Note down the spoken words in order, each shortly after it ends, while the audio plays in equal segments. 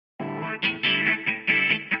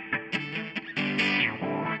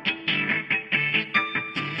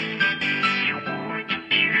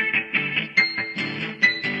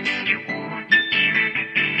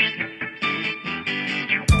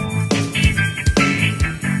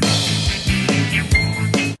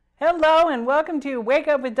Hello and welcome to Wake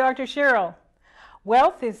Up with Dr. Cheryl.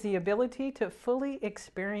 Wealth is the ability to fully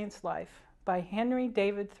experience life by Henry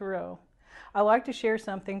David Thoreau. I like to share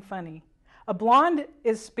something funny. A blonde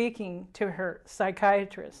is speaking to her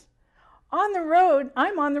psychiatrist. I'm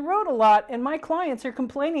on the road a lot and my clients are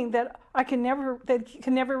complaining that they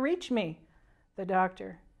can never reach me. The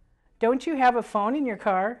doctor, don't you have a phone in your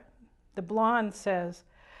car? The blonde says,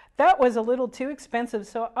 that was a little too expensive,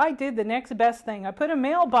 so I did the next best thing. I put a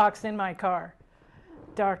mailbox in my car.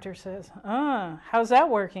 Doctor says, how's that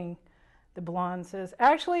working? The blonde says,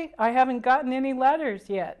 actually, I haven't gotten any letters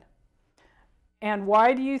yet. And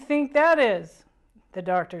why do you think that is? The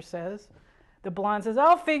doctor says. The blonde says,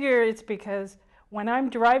 I'll figure it's because when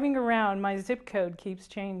I'm driving around, my zip code keeps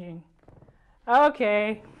changing.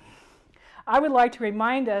 Okay. I would like to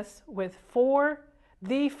remind us with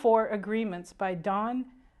the four agreements by Don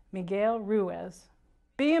Miguel Ruiz.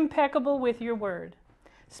 Be impeccable with your word.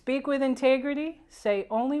 Speak with integrity. Say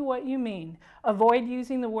only what you mean. Avoid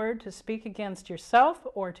using the word to speak against yourself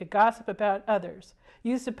or to gossip about others.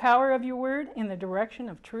 Use the power of your word in the direction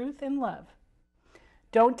of truth and love.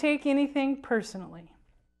 Don't take anything personally.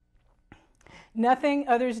 Nothing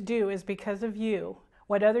others do is because of you.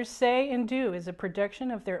 What others say and do is a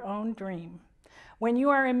projection of their own dream. When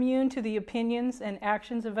you are immune to the opinions and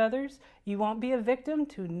actions of others, you won't be a victim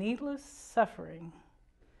to needless suffering.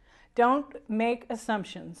 Don't make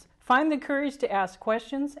assumptions. Find the courage to ask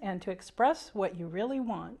questions and to express what you really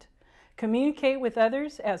want. Communicate with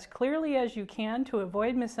others as clearly as you can to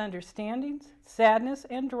avoid misunderstandings, sadness,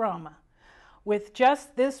 and drama. With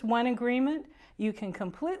just this one agreement, you can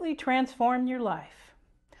completely transform your life.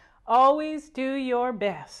 Always do your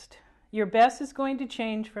best. Your best is going to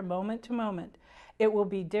change from moment to moment. It will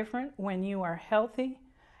be different when you are healthy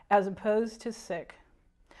as opposed to sick.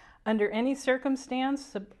 Under any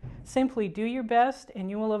circumstance, simply do your best and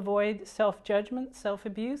you will avoid self-judgment,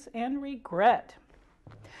 self-abuse, and regret.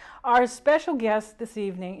 Our special guest this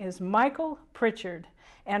evening is Michael Pritchard,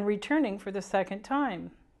 and returning for the second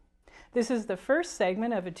time. This is the first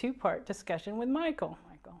segment of a two-part discussion with Michael.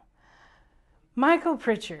 Michael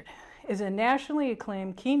Pritchard is a nationally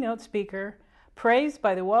acclaimed keynote speaker, praised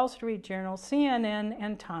by the Wall Street Journal, CNN,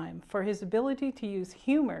 and Time for his ability to use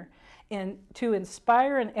humor to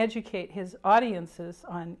inspire and educate his audiences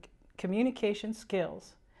on communication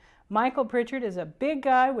skills. Michael Pritchard is a big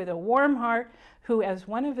guy with a warm heart who, as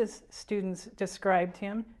one of his students described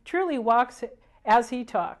him, truly walks as he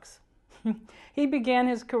talks. He began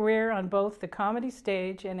his career on both the comedy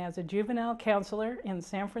stage and as a juvenile counselor in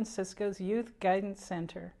San Francisco's Youth Guidance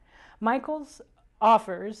Center. Michael's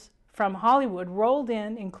offers from Hollywood rolled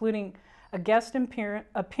in, including a guest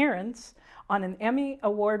appearance on an Emmy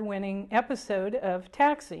Award-winning episode of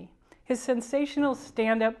Taxi. His sensational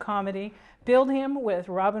stand-up comedy billed him with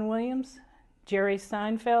Robin Williams, Jerry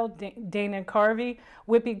Seinfeld, Dana Carvey,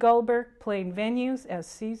 Whoopi Goldberg playing venues as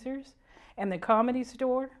Caesars, and the Comedy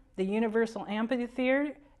Store, the Universal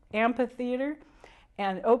Amphitheater,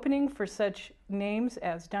 and opening for such names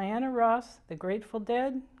as Diana Ross, The Grateful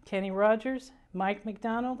Dead, Kenny Rogers, Mike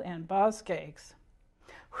McDonald, and Boz Scaggs.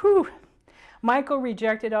 Whew! Michael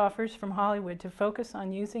rejected offers from Hollywood to focus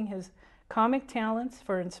on using his comic talents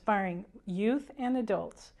for inspiring youth and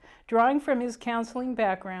adults. Drawing from his counseling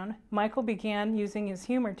background, Michael began using his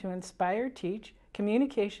humor to inspire, teach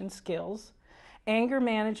communication skills, anger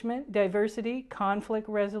management, diversity, conflict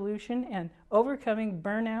resolution, and overcoming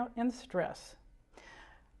burnout and stress.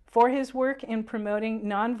 For his work in promoting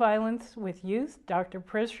nonviolence with youth, Dr.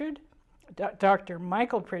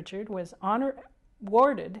 Michael Pritchard was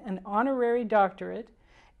awarded an honorary doctorate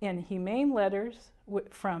in Humane Letters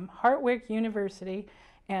from Hartwick University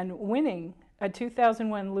and winning a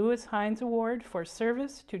 2001 Lewis Hines Award for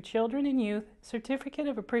Service to Children and Youth, Certificate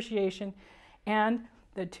of Appreciation, and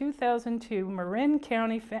the 2002 Marin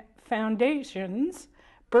County Foundation's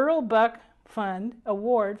Burrell Buck Fund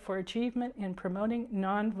Award for Achievement in Promoting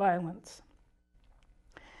Nonviolence.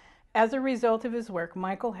 As a result of his work,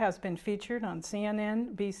 Michael has been featured on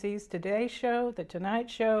CNN, BC's Today Show, The Tonight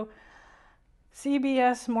Show,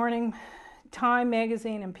 CBS Morning, Time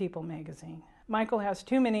Magazine, and People Magazine. Michael has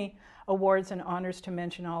too many awards and honors to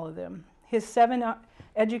mention all of them. His 7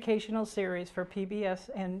 educational series for PBS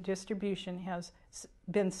and distribution has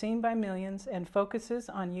been seen by millions and focuses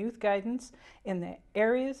on youth guidance in the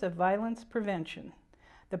areas of violence prevention.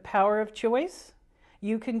 The Power of Choice,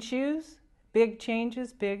 You Can Choose, Big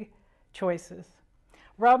Changes, Big Choices.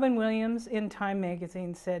 Robin Williams in Time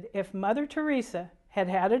magazine said, if Mother Teresa had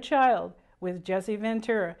had a child with Jesse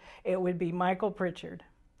Ventura, it would be Michael Pritchard.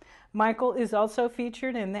 Michael is also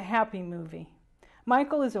featured in the Happy movie.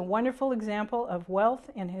 Michael is a wonderful example of wealth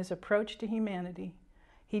in his approach to humanity.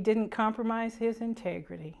 He didn't compromise his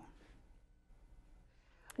integrity.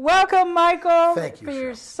 Welcome, Michael. Thank you, for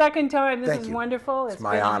your Cheryl. second time. This Thank is you. wonderful. It's It's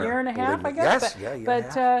my been honor, a year and a half, believe me. I guess. Yes, but, year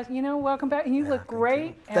and a half. welcome back. You look thank great.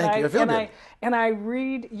 you. Thank you. I feel good. And I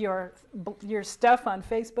read your stuff on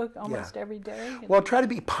Facebook almost every day. Well, try to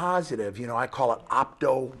be positive. I call it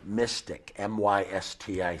optimistic,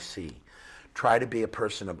 M-Y-S-T-I-C. Try to be a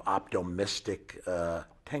person of optimistic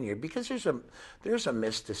tenure, because there's a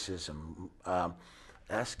mysticism.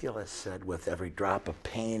 Aeschylus said, with every drop of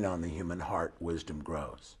pain on the human heart, wisdom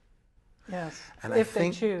grows. Yes, And if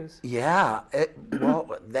they choose. Yeah,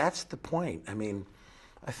 well, that's the point. I mean,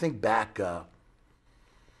 I think back,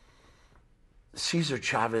 Cesar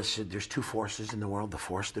Chavez said there's two forces in the world, the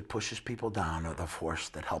force that pushes people down or the force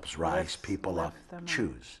that helps rise people up.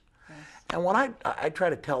 Choose. Yes. And when I try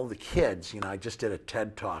to tell the kids, I just did a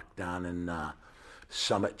TED Talk down in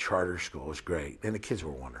Summit Charter School. It was great. And the kids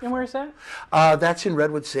were wonderful. And where's that? That's in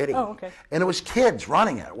Redwood City. Oh, okay. And it was kids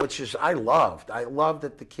running it, which is, I loved. I loved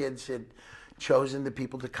that the kids had chosen the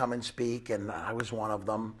people to come and speak, and I was one of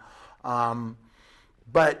them.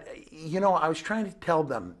 But, I was trying to tell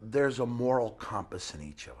them there's a moral compass in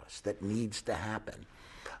each of us that needs to happen.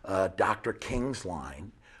 Dr. King's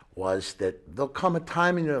line was that there'll come a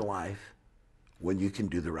time in your life when you can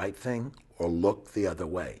do the right thing or look the other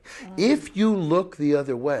way. Mm-hmm. If you look the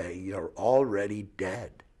other way, you're already dead.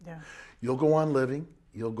 Yeah. You'll go on living,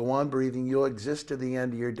 you'll go on breathing, you'll exist to the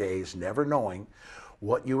end of your days, never knowing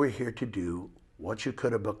what you were here to do, what you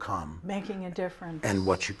could have become. Making a difference. And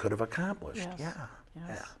what you could have accomplished. Yes. Yeah. Yes.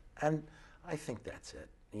 Yeah. And I think that's it.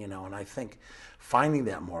 And I think finding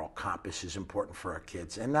that moral compass is important for our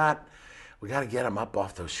kids, and we got to get them up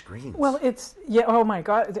off those screens. Well, oh my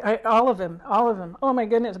God, all of them, oh my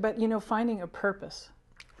goodness, but finding a purpose.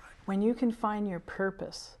 When you can find your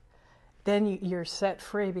purpose, then you're set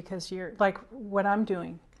free, because you're, like what I'm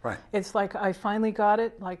doing. Right. It's like I finally got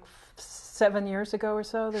it like 7 years ago or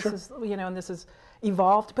so. This Sure. is, and this is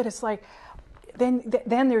evolved, but it's like, then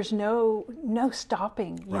there's no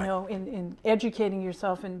stopping, Right. in educating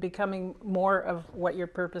yourself and becoming more of what your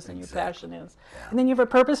purpose and your passion is. Yeah. And then you have a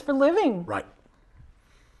purpose for living. Right.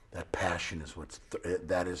 That passion is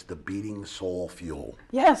that is the beating soul fuel.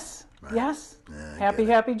 Yes. Right. Yes. Yeah, Happy,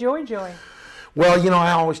 happy, joy, joy. Well,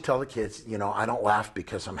 I always tell the kids, I don't laugh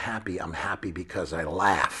because I'm happy because I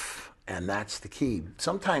laugh. And that's the key.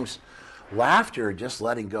 Sometimes laughter, just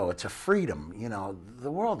letting go, it's a freedom. The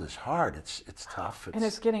world is hard. It's tough. And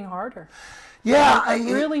it's getting harder. Yeah. I'm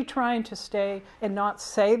really trying to stay and not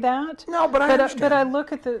say that. No, but I understand. But I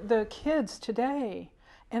look at the kids today,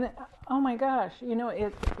 and oh my gosh,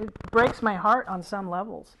 it breaks my heart on some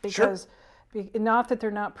levels, because not that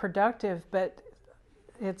they're not productive, but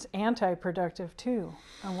it's anti-productive too,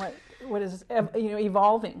 on what is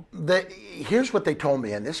evolving. Here's what they told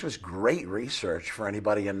me, and this was great research for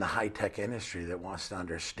anybody in the high-tech industry that wants to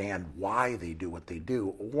understand why they do what they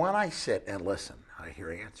do. When I sit and listen, I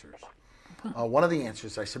hear answers. One of the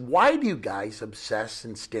answers, I said, why do you guys obsess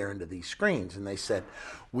and stare into these screens? And they said,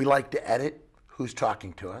 we like to edit who's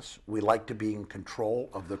talking to us. We like to be in control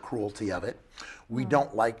of the cruelty of it. We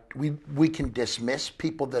don't like, we can dismiss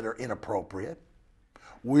people that are inappropriate.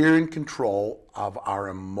 We're in control of our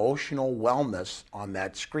emotional wellness on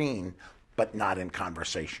that screen, but not in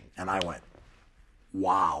conversation. And I went,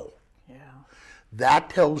 wow. Yeah.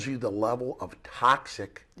 That tells you the level of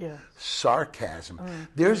toxic sarcasm.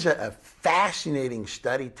 There's a fascinating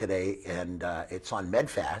study today, and it's on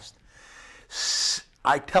MedFast.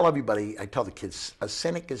 I tell the kids, a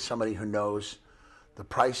cynic is somebody who knows the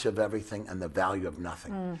price of everything and the value of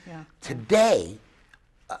nothing. Today,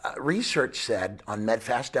 research said on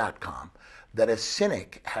medfast.com that a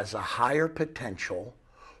cynic has a higher potential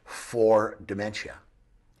for dementia.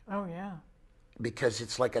 Oh, yeah. Because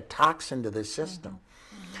it's like a toxin to the system.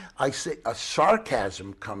 I say a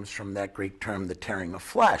sarcasm comes from that Greek term, the tearing of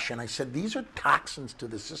flesh. And I said, these are toxins to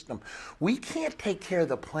the system. We can't take care of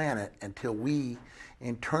the planet until we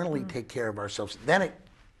internally take care of ourselves. Then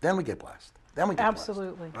we get blessed. Then we get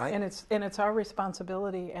Absolutely. blessed. Right? And it's our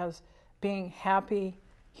responsibility as being happy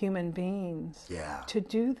human beings to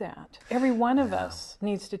do that. Every one of us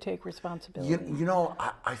needs to take responsibility.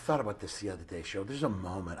 I thought about this the other day, Cheryl. There's a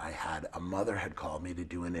moment I had. A mother had called me to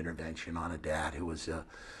do an intervention on a dad who was a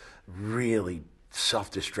really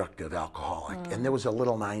self-destructive alcoholic. And there was a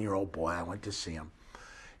little 9-year-old boy. I went to see him.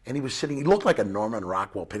 And he was sitting, he looked like a Norman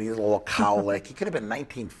Rockwell pin. He had a little cowl like, he could have been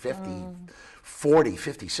 1950, 40,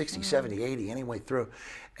 50, 60, 70, 80, any way through.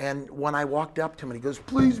 And when I walked up to him and he goes,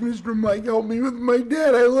 please, Mr. Mike, help me with my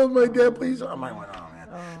dad. I love my dad, please. I went, oh, man.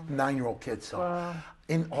 9-year-old kids. So Wow.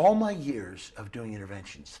 in all my years of doing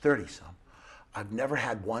interventions, 30-some, I've never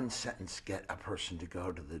had one sentence get a person to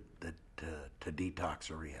go to to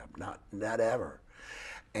detox or rehab. Not ever.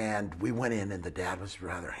 And we went in, and the dad was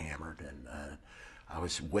rather hammered, and I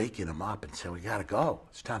was waking him up and saying, "We got to go.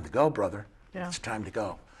 It's time to go, brother. Yeah. It's time to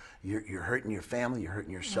go. You're hurting your family. You're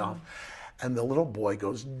hurting yourself." And the little boy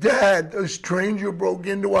goes, "Dad, a stranger broke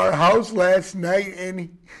into our house last night,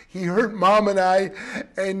 and he hurt Mom and I,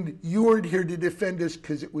 and you weren't here to defend us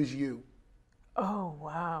because it was you." Oh,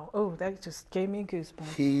 wow. Oh, that just gave me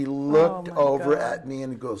goosebumps. He looked my over God. at me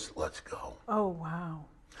and goes, "Let's go." Oh, wow.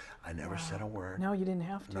 I never said a word. No, you didn't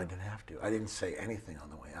have to. No, I didn't have to. I didn't say anything on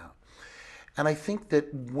the way out. And I think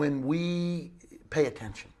that when we pay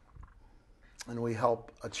attention and we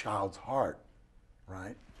help a child's heart,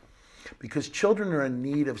 right? Because children are in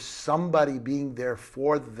need of somebody being there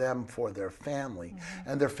for them, for their family,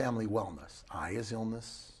 and their family wellness. I as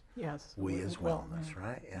illness, Yes. we as wellness,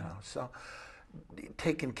 right? You know, so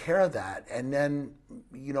taking care of that, and then,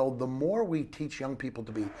 you know, the more we teach young people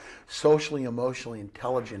to be socially, emotionally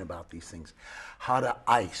intelligent about these things, how to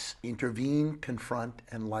ICE, intervene, confront,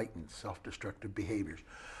 and lighten self-destructive behaviors,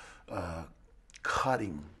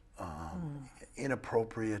 cutting,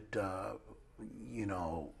 inappropriate, you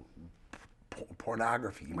know,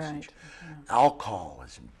 pornography usage, Right.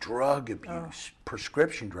 alcoholism, drug abuse,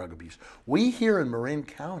 prescription drug abuse. We here in Marin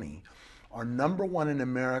County are #1 in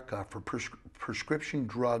America for prescription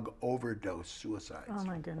drug overdose suicides. Oh,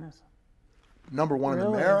 my goodness. #1 in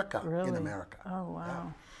Really? America. Really? In America. Oh,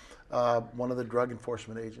 wow. One of the drug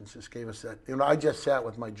enforcement agents just gave us that. You know, I just sat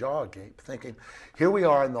with my jaw agape, thinking, here we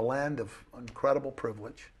are in the land of incredible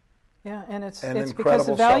privilege. Yeah, and it's And because the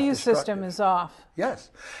incredible value system self-destructive. is off. Yes,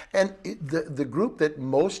 and the group that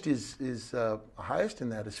most is highest in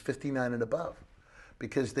that is 59 and above,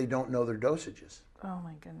 because they don't know their dosages. Oh,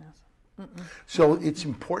 my goodness. So it's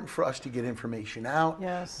important for us to get information out,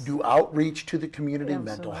 Yes. do outreach to the community,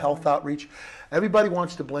 mental Absolutely. health outreach. Everybody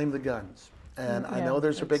wants to blame the guns, and I Yeah, know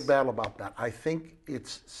there's a big it's- battle about that. I think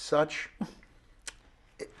it's such...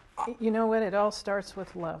 You know what? It all starts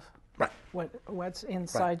with love. Right. What's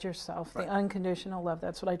inside yourself, the unconditional love.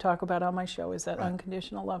 That's what I talk about on my show, is that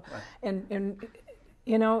unconditional love. And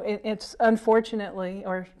you know, it's unfortunately,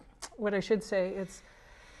 or what I should say, it's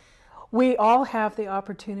we all have the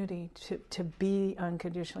opportunity to be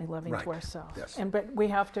unconditionally loving Right. to ourselves. Yes. But we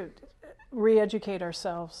have to re-educate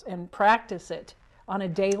ourselves and practice it on a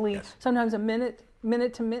daily, Yes. sometimes a minute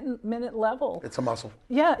to minute level. It's a muscle.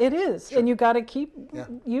 Yeah, it is, and you got to keep Yeah.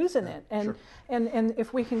 using it, and Sure. and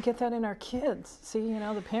if we can get that in our kids, see, you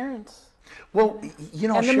know, the parents Well, you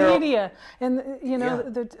know, and the Cheryl, media and you know Yeah.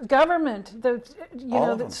 the government, All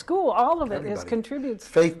know of the them. school, all of it Everybody. contributes.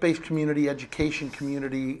 faith-based community, education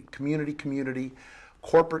community, community,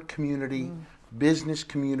 corporate community, business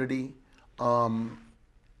community,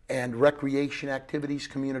 and recreation activities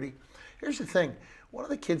community. Here's the thing. One of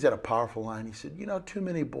the kids had a powerful line. He said, you know, too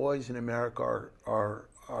many boys in America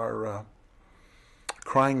are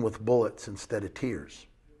crying with bullets instead of tears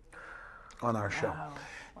on our show. Wow.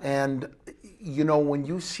 And, you know, when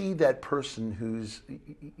you see that person who's,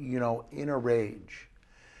 you know, in a rage,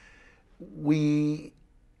 we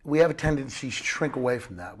have a tendency to shrink away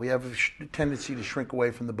from that. We have a tendency to shrink away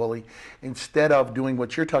from the bully instead of doing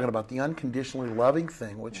what you're talking about, the unconditionally loving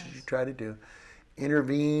thing, which is you try to do.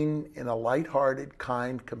 Intervene in a lighthearted,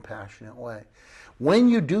 kind, compassionate way. When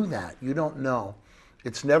you do that, you don't know.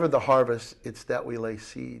 It's never the harvest, it's that we lay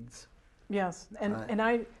seeds. Yes, and Right. and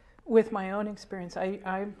I, with my own experience,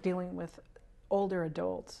 I'm dealing with older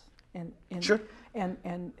adults and Sure.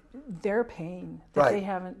 and their pain that Right. they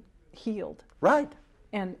haven't healed. Right.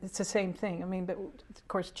 And it's the same thing. I mean, but of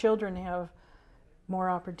course, children have more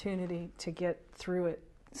opportunity to get through it,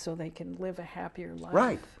 so they can live a happier life.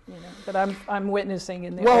 Right. You know, but I'm witnessing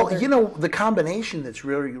in the Well, older, you know, the combination that's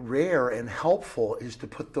really rare and helpful is to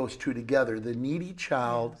put those two together, the needy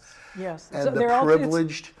child yes, and So the they're all- it's-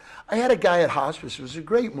 privileged. I had a guy at hospice. It was a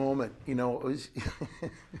great moment. You know, it was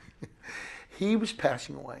he was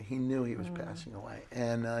passing away. He knew he was passing away,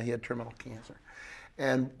 and he had terminal cancer.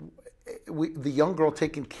 And the young girl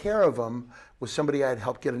taking care of him was somebody I had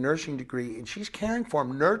helped get a nursing degree, and she's caring for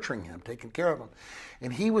him, nurturing him, taking care of him.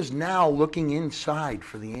 And he was now looking inside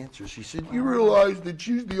for the answers. He said, you realize that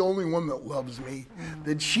she's the only one that loves me,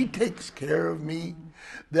 that she takes care of me,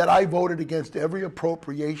 that I voted against every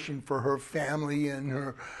appropriation for her family and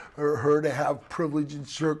her to have privilege and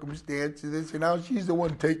circumstances, and now she's the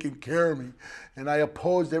one taking care of me. And I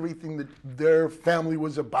opposed everything that their family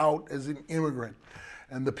was about as an immigrant.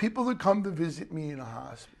 And the people that come to visit me in a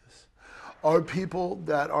hospice are people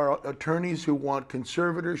that are attorneys who want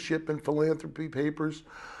conservatorship and philanthropy papers,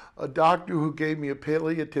 a doctor who gave me a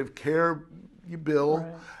palliative care bill,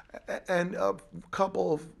 and a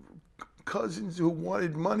couple of cousins who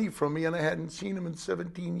wanted money from me, and I hadn't seen them in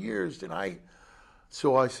 17 years.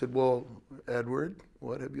 So I said, well, Edward,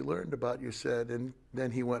 what have you learned about your said? And then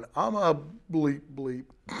he went, I'm a bleep bleep.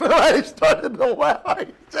 I started to laugh.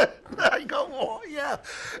 I go, oh, yeah.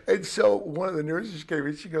 And so one of the nurses came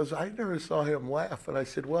in, she goes, I never saw him laugh. And I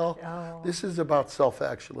said, well, this is about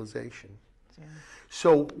self-actualization. Yeah.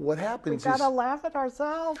 So what happens is... We got to laugh at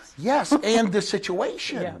ourselves. Yes, and the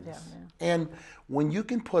situation. Yeah. And when you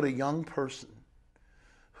can put a young person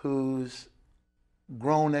who's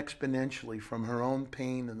grown exponentially from her own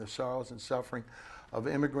pain and the sorrows and suffering of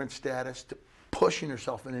immigrant status to pushing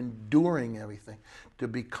herself and enduring everything to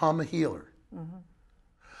become a healer. Mm-hmm.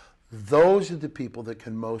 Those are the people that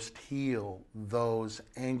can most heal those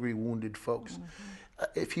angry, wounded folks. Mm-hmm.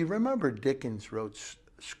 If you remember, Dickens wrote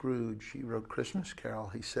Scrooge. He wrote Christmas Carol.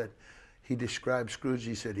 He said, he described Scrooge,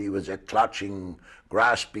 he said he was a clutching,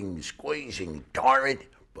 grasping, squeezing tyrant,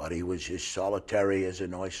 but he was as solitary as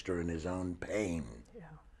an oyster in his own pain.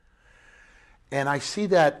 And I see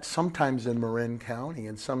that sometimes in Marin County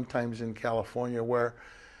and sometimes in California, where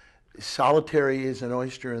solitary is an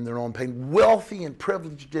oyster in their own pain, wealthy and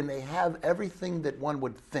privileged, and they have everything that one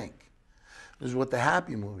would think. This is what the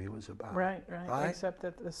Happy movie was about. Right. Except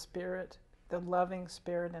that the spirit, the loving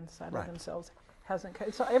spirit inside of themselves hasn't come.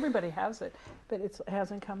 So everybody has it, but it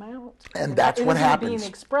hasn't come out. And that's what happens. Being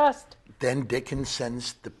expressed. Then Dickens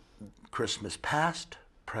sends the Christmas past,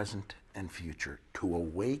 present, and future to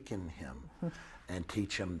awaken him and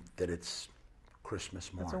teach him that it's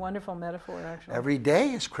Christmas morn. That's a wonderful metaphor, actually. Every day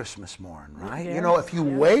is Christmas morn, right? Yes, you know, if you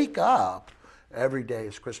wake up, every day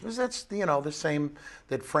is Christmas. That's, the same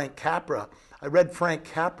that Frank Capra. I read Frank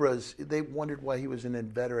Capra's, they wondered why he was an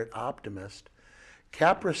inveterate optimist.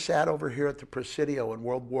 Capra sat over here at the Presidio in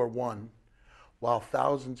World War I while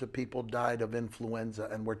thousands of people died of influenza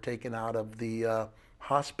and were taken out of the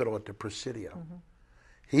hospital at the Presidio. Mm-hmm.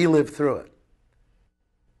 He lived through it.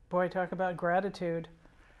 Boy, talk about gratitude.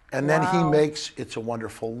 And then he makes It's a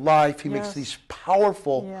Wonderful Life. He makes these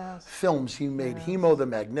powerful films. He made Hemo the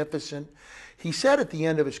Magnificent. He said at the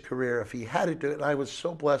end of his career, if he had it to, and I was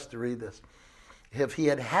so blessed to read this, if he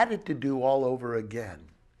had it to do all over again,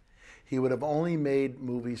 he would have only made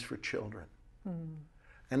movies for children.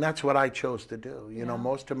 And that's what I chose to do. You know,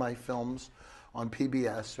 most of my films on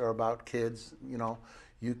PBS are about kids. You know,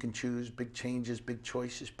 You Can Choose, Big Changes, Big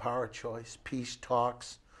Choices, Power Choice, Peace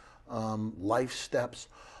Talks, Life Steps.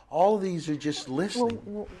 All of these are just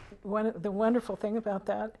listening. Well, the wonderful thing about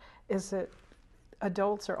that is that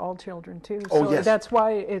adults are all children too. Oh, so yes. That's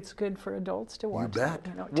why it's good for adults to watch. You bet.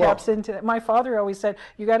 It, it taps into that. My father always said,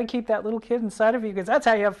 you got to keep that little kid inside of you because that's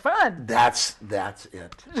how you have fun. That's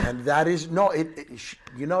it. And that is,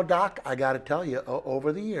 you know, Doc, I got to tell you,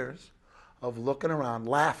 over the years of looking around,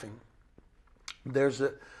 laughing,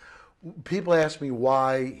 people ask me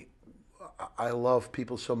why I love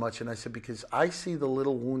people so much, and I said, because I see the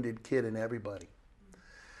little wounded kid in everybody.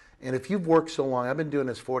 And if you've worked so long, I've been doing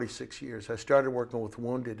this 46 years. I started working with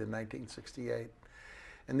wounded in 1968.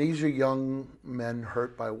 And these are young men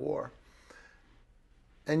hurt by war.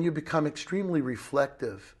 And you become extremely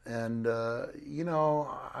reflective. And,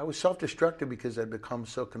 I was self-destructive because I'd become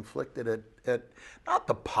so conflicted at not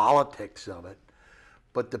the politics of it,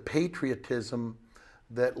 but the patriotism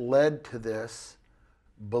that led to this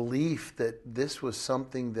belief that this was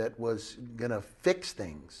something that was going to fix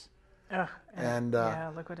things.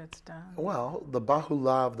 Look what it's done. Well, the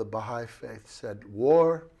Baha'u'llah of the Baha'i faith said,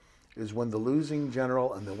 war is when the losing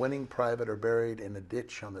general and the winning private are buried in a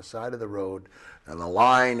ditch on the side of the road, and the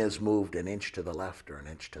line is moved an inch to the left or an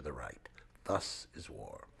inch to the right. Thus is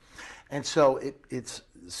war. And so it's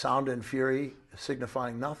sound and fury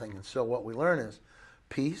signifying nothing. And so what we learn is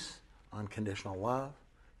peace, unconditional love,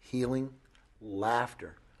 healing,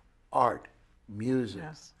 laughter, art, music,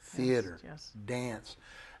 theater, dance.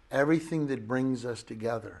 Everything that brings us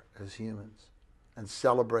together as humans and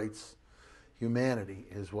celebrates humanity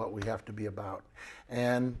is what we have to be about.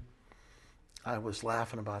 And I was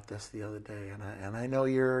laughing about this the other day, and I know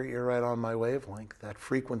you're right on my wavelength. That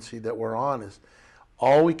frequency that we're on is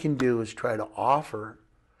all we can do is try to offer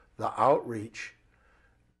the outreach,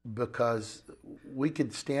 because we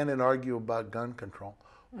could stand and argue about gun control.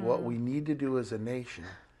 What we need to do as a nation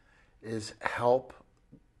is help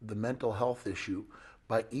the mental health issue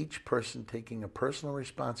by each person taking a personal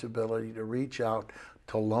responsibility to reach out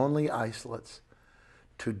to lonely isolates,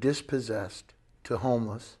 to dispossessed, to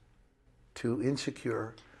homeless, to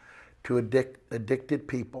insecure, to addicted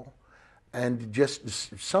people, And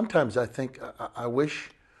just sometimes I think I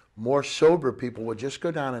wish more sober people would just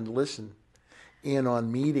go down and listen in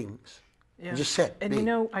on meetings. Yeah. And just sit. And you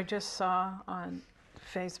know, I just saw on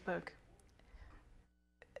Facebook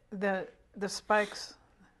the spikes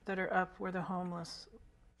that are up where the homeless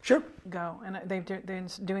Sure. go, and they're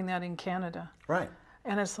doing that in Canada. Right.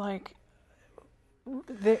 And it's like,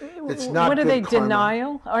 It's not what are good they, karma.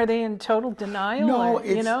 denial? Are they in total denial? No, or,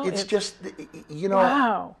 it's just, you know,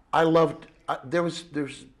 wow. I loved, there's,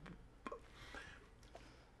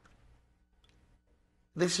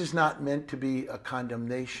 this is not meant to be a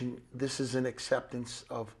condemnation. This is an acceptance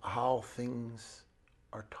of how things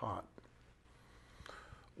are taught.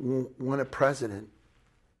 When a president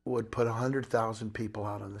would put 100,000 people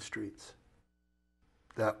out on the streets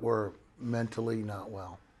that were mentally not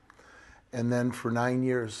well, and then for 9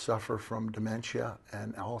 years suffer from dementia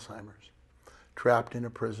and Alzheimer's, trapped in a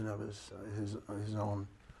prison of his own,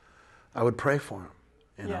 I would pray for him,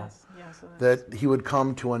 you know, yes, that he would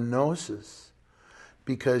come to a gnosis,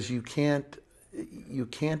 because you can't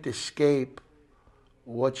escape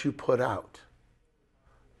what you put out.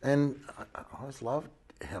 And I always loved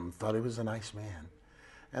him, thought he was a nice man.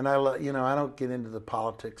 And I don't get into the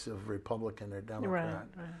politics of Republican or Democrat.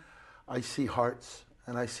 Right. I see hearts,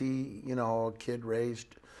 and I see, a kid raised,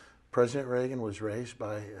 President Reagan was raised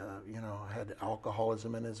by, had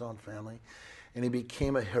alcoholism in his own family, and he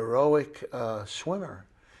became a heroic swimmer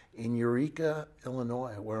in Eureka,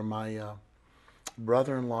 Illinois, where my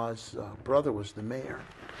brother-in-law's brother was the mayor.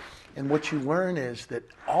 And what you learn is that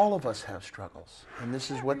all of us have struggles, and this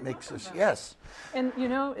is what makes us, yes. And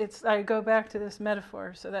I go back to this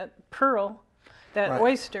metaphor. So that pearl, that Right.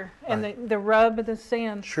 oyster, and Right. the rub of the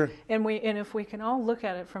sand. Sure. And if we can all look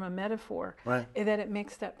at it from a metaphor, Right. that it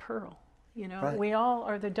makes that pearl. Right. We all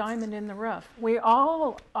are the diamond in the rough. We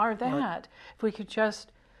all are that. Right. If we could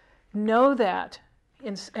just know that,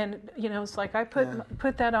 and it's like I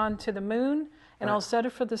put that onto the moon, and Right. I'll set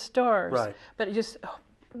it for the stars. Right. But just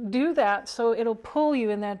do that so it'll pull you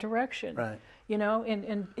in that direction. Right.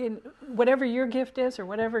 In whatever your gift is, or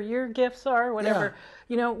whatever your gifts are, whatever,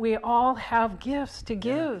 we all have gifts to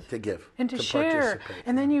give. To give. And to share. participate.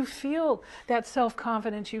 And then you feel that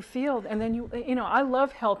self-confidence you feel. And then I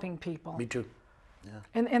love helping people. Me too. Yeah.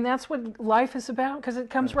 And that's what life is about, because it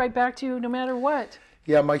comes right back to you no matter what.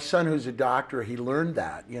 Yeah, my son, who's a doctor, he learned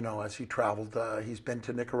that, as he traveled. He's been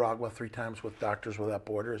to Nicaragua 3 times with Doctors Without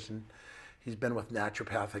Borders, and he's been with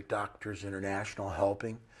Naturopathic Doctors International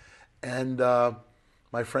helping. And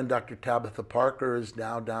my friend Dr. Tabitha Parker is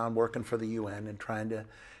now down working for the UN and trying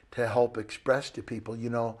to help express to people,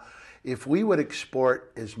 if we would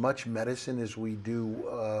export as much medicine as we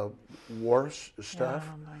do war stuff,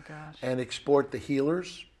 Oh my gosh. and export the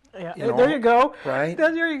healers. Yeah. There you go. Right?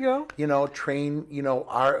 There you go. Train,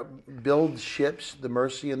 build ships, the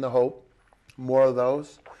Mercy and the Hope, more of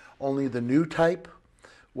those. Only the new type,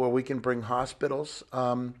 where we can bring hospitals.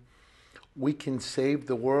 We can save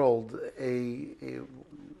the world a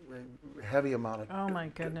heavy amount of Oh my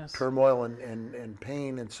goodness. turmoil and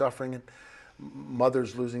pain and suffering, and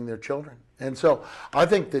mothers losing their children. And so I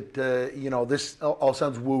think that, this all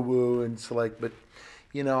sounds woo-woo, and it's like, but,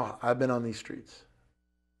 I've been on these streets.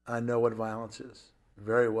 I know what violence is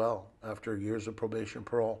very well after years of probation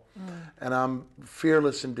parole. And I'm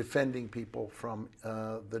fearless in defending people from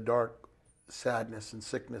the dark sadness and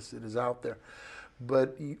sickness that is out there.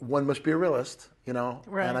 But one must be a realist,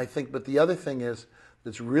 Right. And I think, but the other thing is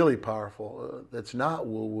that's really powerful, that's not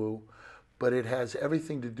woo-woo, but it has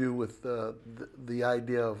everything to do with the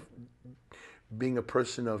idea of being a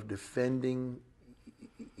person of defending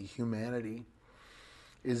humanity,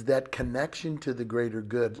 is that connection to the greater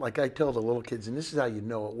good. Like I tell the little kids, and this is how you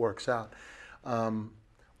know it works out. One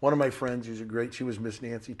of my friends, she was Miss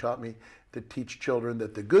Nancy, taught me to teach children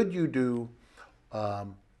that the good you do,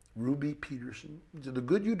 Ruby Peterson, the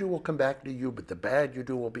good you do will come back to you, but the bad you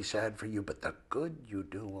do will be sad for you, but the good you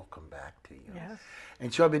do will come back to you. Yes.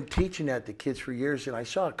 And so I've been teaching that to kids for years, and I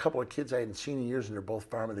saw a couple of kids I hadn't seen in years, and they're both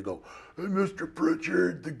firemen. They go, "Hey, Mr.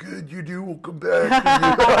 Pritchard, the good you do will come back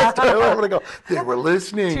to you." I'm gonna go, they were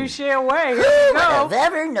listening. Touche away. Who Here you would go. have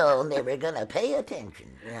ever known they were going to pay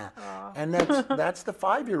attention? Yeah. And that's the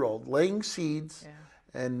 5-year-old laying seeds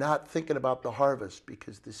and not thinking about the harvest,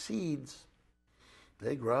 because the seeds,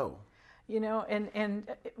 they grow. And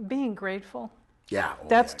being grateful. Yeah.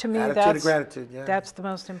 That's to me, attitude of gratitude. Yeah. that's the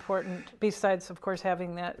most important, besides, of course,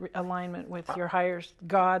 having that alignment with your higher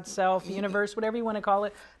God, self, universe, whatever you want to call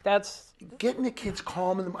it. That's getting the kids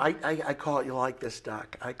calm. I call it, you like this,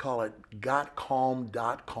 Doc, I call it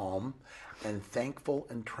gotcalm.calm and thankful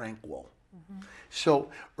and tranquil. So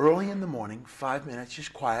early in the morning, 5 minutes,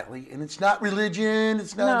 just quietly, and it's not religion,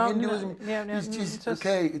 it's not Hinduism. It's just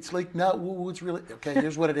okay. It's like not woo. It's really okay.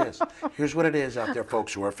 Here's what it is. Here's what it is out there,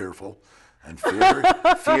 folks who are fearful, and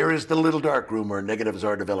fear is the little dark room where negatives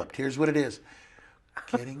are developed. Here's what it is: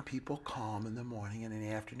 getting people calm in the morning and in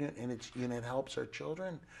the afternoon, and it helps our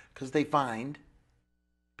children because they find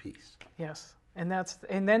peace. Yes, and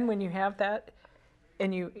then when you have that.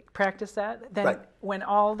 And you practice that, then Right. when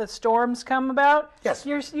all the storms come about, Yes.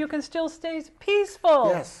 you can still stay peaceful.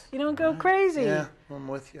 Yes. You don't go crazy. Yeah, I'm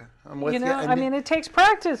with you. I'm with you. I mean, it takes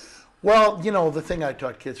practice. Well, the thing I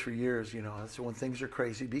taught kids for years, is when things are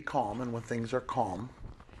crazy, be calm, and when things are calm,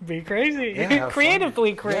 Be crazy. Yeah, have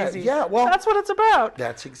Creatively fun. crazy. Yeah, well, that's what it's about.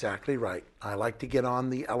 That's exactly right. I like to get on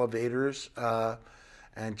the elevators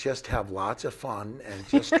and just have lots of fun and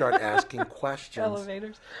just start asking questions.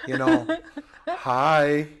 Elevators.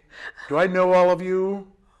 Hi, do I know all of you?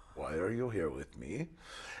 Why are you here with me?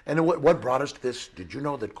 And what brought us to this? Did you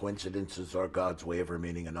know that coincidences are God's way of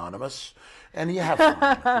remaining anonymous? And you have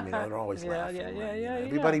fun. They're always laughing.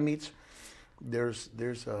 Everybody meets. There's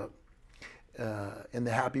a in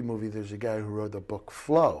the Happy movie. There's a guy who wrote the book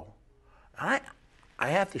Flow. I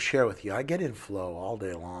have to share with you, I get in flow all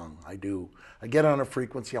day long. I do. I get on a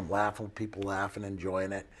frequency, I'm laughing, people laughing,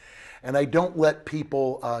 enjoying it. And I don't let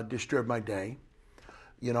people disturb my day.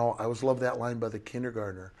 I always love that line by the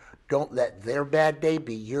kindergartner. Don't let their bad day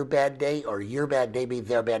be your bad day or your bad day be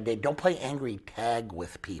their bad day. Don't play angry tag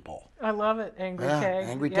with people. I love it, angry tag.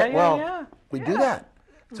 Angry tag. We do that.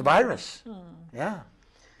 It's a virus. Yeah.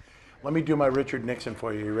 Let me do my Richard Nixon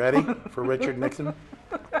for you. You ready for Richard Nixon?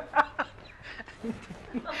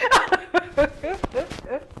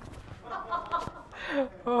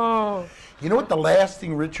 Oh. You know what the last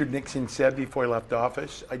thing Richard Nixon said before he left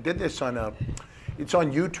office? I did this it's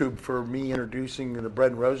on YouTube for me introducing the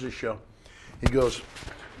Bread and Roses show. He goes,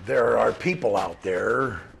 there are people out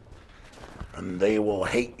there and they will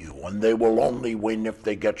hate you and they will only win if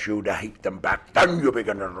they get you to hate them back. Then you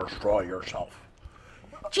begin to destroy yourself.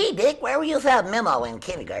 Gee, Dick, where were you with that memo in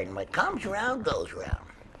kindergarten? What comes around goes around.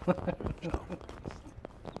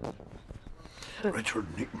 Richard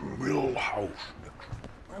Milhouse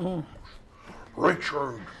Nixon.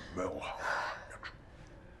 Richard Milhouse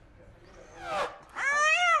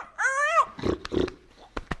Nixon.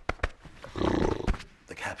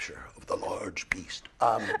 The capture of the large beast.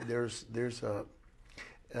 There's a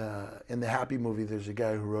in the Happy movie. There's a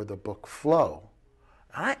guy who wrote the book Flow.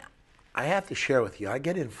 I have to share with you, I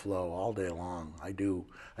get in flow all day long. I do.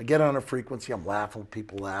 I get on a frequency, I'm laughing,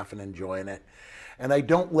 people laughing, enjoying it. And I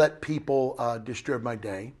don't let people disturb my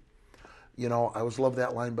day. I always love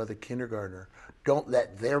that line by the kindergartner. Don't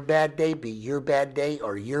let their bad day be your bad day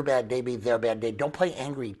or your bad day be their bad day. Don't play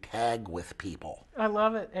angry tag with people. I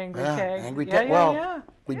love it, angry tag. Angry tag.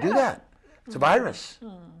 We do that. It's a virus.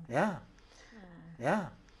 Yeah. Yeah.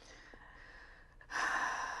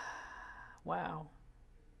 Wow.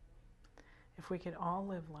 If we could all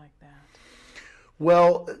live like that.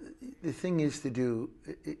 Well, the thing is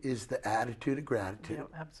the attitude of gratitude.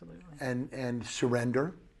 Yeah, absolutely. And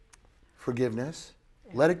surrender, forgiveness,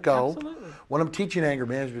 let it go. Absolutely. When I'm teaching anger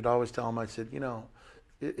management, I always tell them, I said,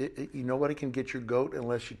 nobody can get your goat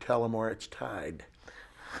unless you tell them where it's tied.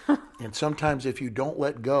 And sometimes if you don't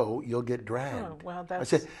let go, you'll get dragged. Oh, wow,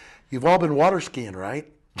 that's... I said, you've all been water skiing, right?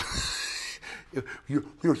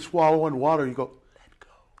 You're swallowing water, you go, let go.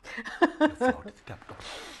 You float to the top, go,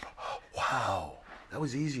 oh, wow, that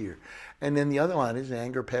was easier. And then the other line is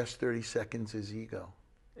anger past 30 seconds is ego.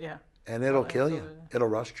 Yeah. And it'll kill you. It'll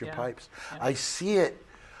rust your pipes. Yeah. I see it.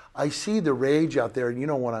 I see the rage out there.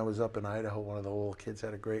 And when I was up in Idaho, one of the little kids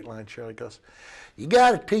had a great line. Cheryl goes, you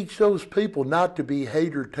got to teach those people not to be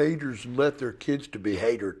hater-taters and let their kids to be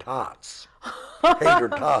hater-tots.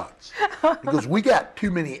 Hater-tots. He goes, we got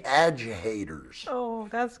too many agitators. Oh,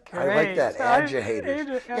 that's great. I like that,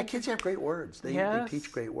 agitators. Yeah, kids have great words. They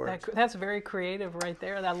teach great words. That's very creative right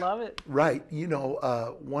there. I love it. Right.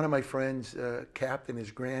 One of my friends, Captain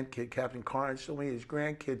Carnes, told me his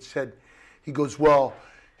grandkid said, he goes,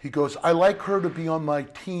 I like her to be on my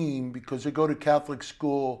team because I go to Catholic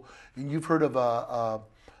school, and you've heard of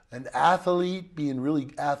an athlete being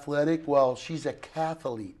really athletic. Well, she's a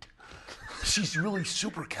Catholete. She's really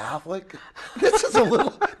super Catholic. This is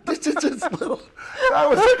just little. I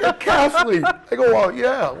was like a Catholic. I go, well,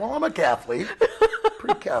 yeah. Well, I'm a Catholic.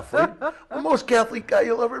 Pretty Catholic. The most Catholic guy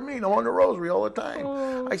you'll ever meet. I'm on the rosary all the time.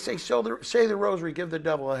 I say, say the rosary, give the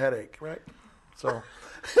devil a headache, right? So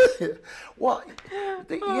Well,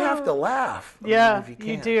 you have to laugh. I mean, Yeah, if you you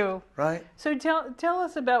can't, do. right? So tell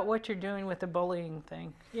us about what you're doing with the bullying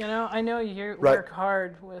thing. I know you Right. work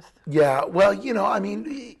hard with. Yeah, well, I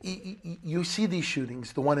mean, you see these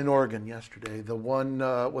shootings, the one in Oregon yesterday, the one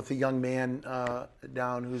with the young man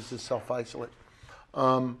down who's a self-isolate.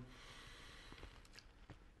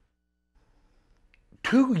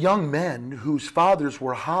 Two young men whose fathers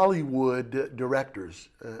were Hollywood directors,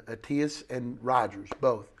 Atias and Rogers,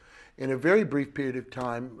 both, in a very brief period of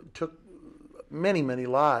time, took many, many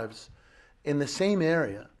lives in the same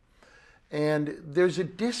area. And there's a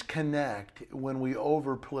disconnect when we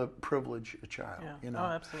over-privilege a child, Yeah. Oh,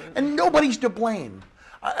 absolutely. And nobody's to blame.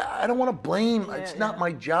 I don't want to blame. Yeah, it's not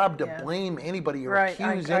my job to blame anybody or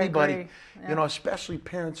accuse anybody. Agree. Yeah. Especially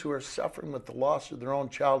parents who are suffering with the loss of their own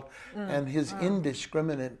child and his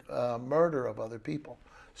indiscriminate murder of other people.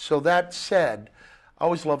 So that said, I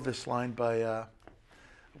always love this line by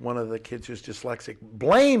one of the kids who's dyslexic.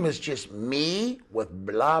 Blame is just me with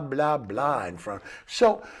blah, blah, blah in front.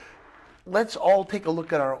 So let's all take a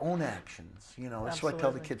look at our own actions. That's what I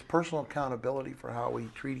tell the kids, personal accountability for how we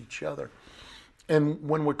treat each other. And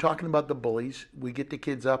when we're talking about the bullies, we get the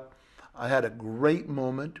kids up. I had a great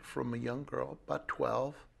moment from a young girl, about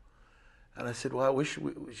 12. And I said, well, I wish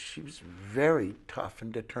she was very tough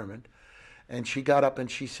and determined. And she got up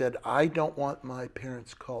and she said, I don't want my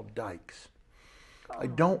parents called dykes. I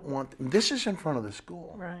don't want them. This is in front of the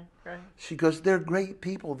school. Right. She goes, they're great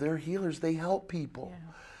people. They're healers. They help people.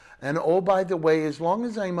 Yeah. And oh, by the way, as long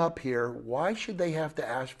as I'm up here, why should they have to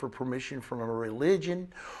ask for permission from a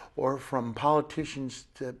religion or from politicians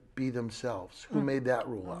to be themselves? Who made that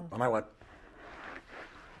rule up? And I went,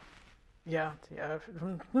 yeah.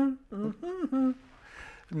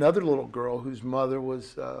 Another little girl whose mother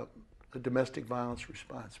was a domestic violence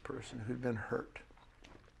response person who'd been hurt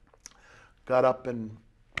got up in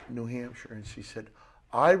New Hampshire and she said,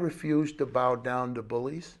 I refuse to bow down to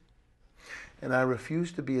bullies. And I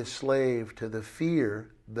refuse to be a slave to the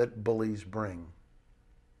fear that bullies bring.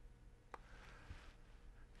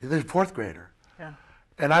 He's a fourth grader. Yeah.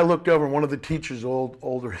 And I looked over, and one of the teachers,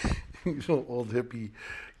 older, he's an old hippie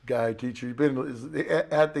guy teacher. He'd been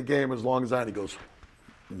at the game as long as I, and he goes,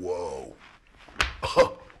 whoa.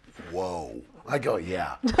 Whoa. I go,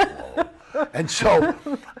 yeah, whoa. And so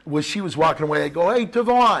when she was walking away, I go, hey,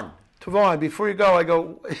 Tavon, before you go, I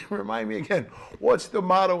go, remind me again, what's the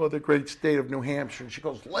motto of the great state of New Hampshire? And she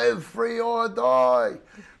goes, live free or die.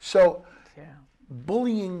 So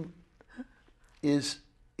bullying is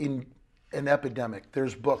an epidemic.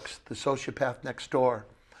 There's books, The Sociopath Next Door.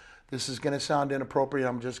 This is going to sound inappropriate.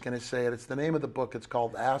 I'm just going to say it. It's the name of the book. It's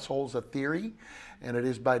called Assholes, a Theory, and it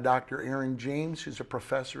is by Dr. Aaron James, who's a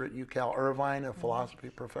professor at UCal Irvine, a philosophy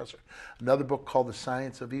professor. Another book called The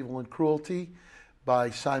Science of Evil and Cruelty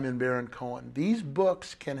by Simon Baron-Cohen. These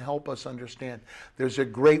books can help us understand. There's a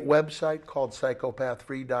great website called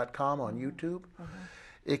psychopathfree.com on YouTube.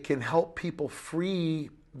 It can help people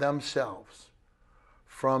free themselves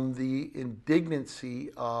from the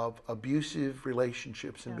indignancy of abusive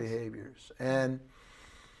relationships and behaviors. And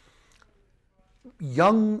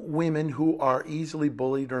young women who are easily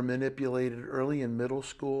bullied or manipulated early in middle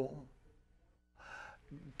school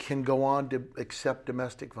can go on to accept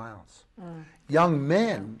domestic violence. Young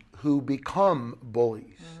men who become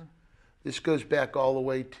bullies. This goes back all the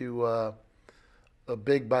way to a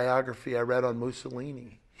big biography I read on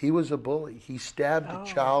Mussolini. He was a bully. He stabbed a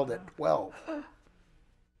child at 12.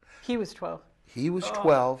 He was 12. He was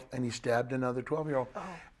 12, and he stabbed another 12-year-old.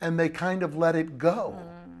 And they kind of let it go.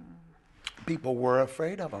 People were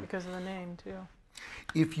afraid of him. Because of the name, too.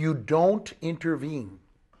 If you don't intervene,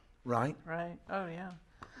 right? Right. Oh, yeah.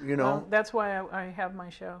 Well, that's why I have my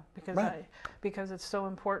show, because it's so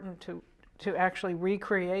important to actually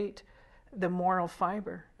recreate the moral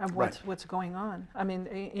fiber of what's going on. I mean,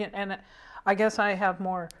 and I guess I have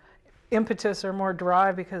more impetus or more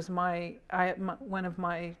drive because one of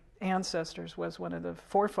my ancestors was one of the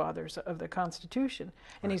forefathers of the Constitution,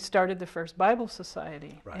 and he started the first Bible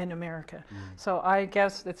Society in America. So I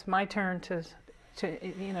guess it's my turn to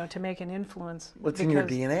make an influence. What's in your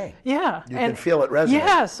DNA? Yeah. You can feel it resonate.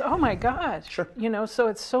 Yes. Oh my God. Sure. So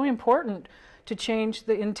it's so important to change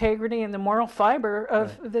the integrity and the moral fiber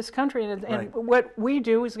of this country. And what we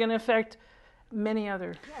do is going to affect many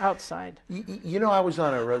other outside. I was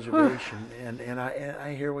on a reservation, and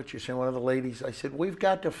I hear what you're saying. One of the ladies, I said, we've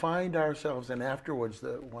got to find ourselves. And afterwards,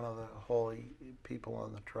 one of the holy people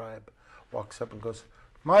on the tribe walks up and goes,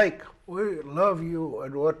 Mike, we love you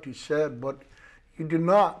and what you said, but you do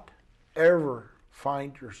not ever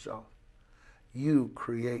find yourself. You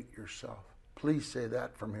create yourself. please say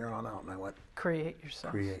that from here on out. And I went, Create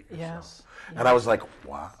yourself. create yourself. Yes. And I was like,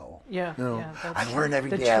 wow. Yeah. You know, Yeah. I learn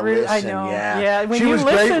every the day. truth. I listen. I know. Yeah. Yeah. When she you was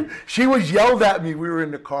listen. great. She was yelled at me. We were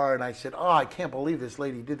in the car, and I said, oh, I can't believe this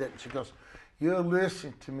lady did that. And she goes, you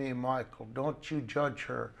listen to me, Michael. Don't you judge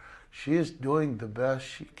her. She is doing the best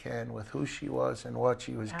she can with who she was and what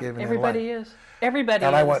she was given in life. Everybody is. Everybody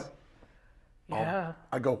and is. I went, yeah.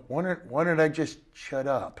 I go, why don't I just shut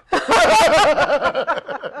up?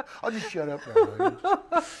 I'll just shut up now.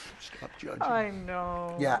 Stop judging. I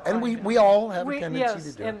know. Yeah, and we all have a tendency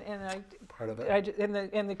yes, to do and part of it.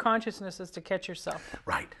 And the consciousness is to catch yourself.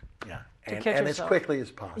 Right. Yeah. And catch as yourself. quickly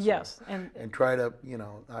as possible. Yes, and try to,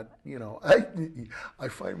 I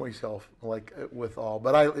find myself like with all,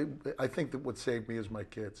 but I think that what saved me is my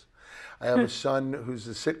kids. I have a son who's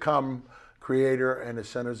a sitcom creator and a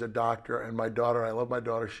son who's a doctor, and my daughter, I love my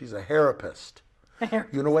daughter, she's a therapist.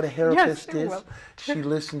 You know what a therapist is? Well, she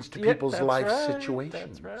listens to people's life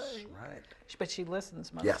situations. That's right. Right. But she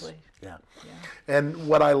listens mostly. Yes. Yeah. And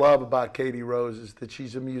what I love about Katie Rose is that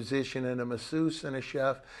she's a musician and a masseuse and a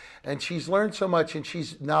chef, and she's learned so much, and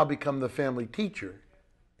she's now become the family teacher.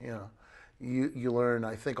 You learn,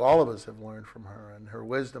 I think all of us have learned from her and her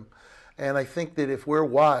wisdom. And I think that if we're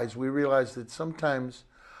wise, we realize that sometimes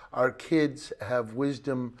our kids have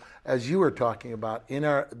wisdom, as you were talking about, in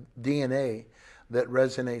our DNA that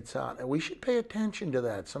resonates out. And we should pay attention to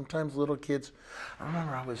that. Sometimes little kids, I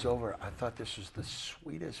remember I was over, I thought this was the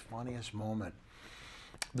sweetest, funniest moment.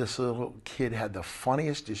 This little kid had the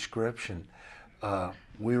funniest description.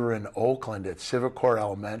 We were in Oakland at Civic Corps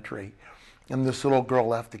Elementary, and this little girl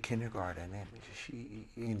left the kindergarten,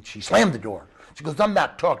 and she slammed the door. She goes, I'm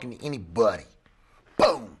not talking to anybody.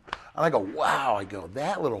 Boom. And I go, wow. I go,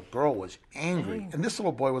 that little girl was angry. And this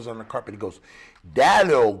little boy was on the carpet. He goes, that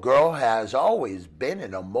little girl has always been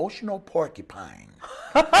an emotional porcupine.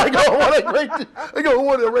 I go, I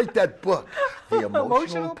want to write that book. The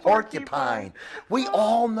emotional porcupine. We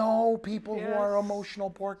all know people who are emotional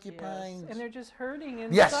porcupines. Yes. And they're just hurting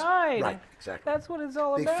inside. Yes, right, exactly. That's what it's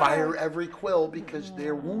all They about. fire every quill because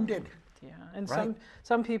they're wounded. Yeah, and Right.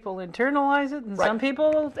 some people internalize it, and Right. some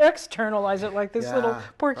people externalize it, like this little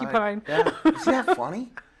porcupine. Right. Yeah. Isn't that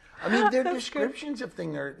funny? I mean, their descriptions of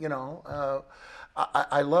things are,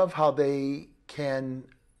 I love how they can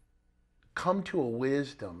come to a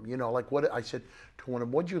wisdom. Like what I said to one of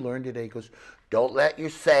them, what'd you learn today? He goes, don't let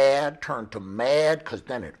your sad turn to mad, because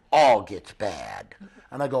then it all gets bad.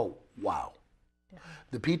 And I go, wow. Yeah.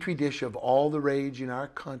 The petri dish of all the rage in our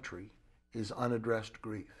country is unaddressed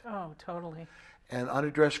grief. Oh, totally. And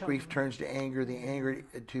unaddressed grief turns to anger, the anger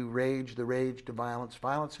to rage, the rage to violence.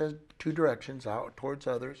 Violence has two directions, out towards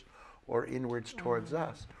others or inwards towards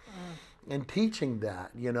us. And teaching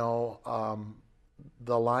that,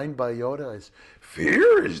 the line by Yoda is,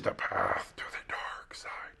 fear is the path to the dark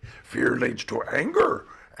side. Fear leads to anger.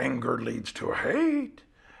 Anger leads to hate.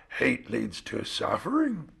 Hate leads to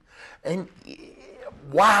suffering. And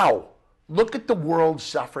wow. Look at the world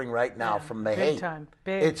suffering right now from the hate. Big time.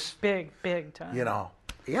 It's big time.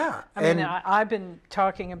 Yeah. I mean, I've been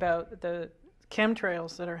talking about the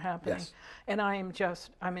chemtrails that are happening, and I'm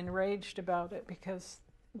enraged about it because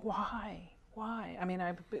why? I mean,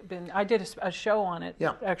 I did a show on it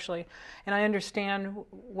actually, and I understand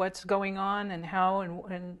what's going on and how,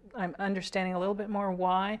 and I'm understanding a little bit more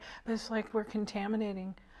why. But it's like we're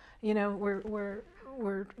contaminating.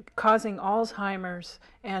 We're causing Alzheimer's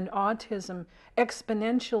and autism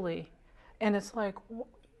exponentially, and it's like,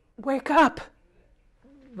 wake up.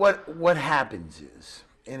 What happens is,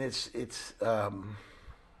 and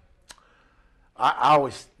I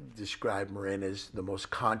always describe Marin as the most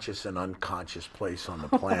conscious and unconscious place on the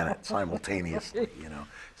planet simultaneously.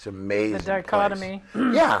 It's amazing. The dichotomy.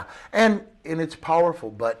 Place. Yeah, and it's powerful,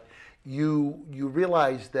 but you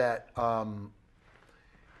realize that.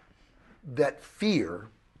 That fear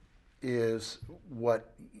is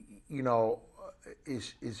what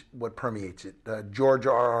is what permeates it. George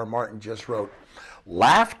R.R. Martin just wrote,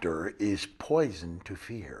 "Laughter is poison to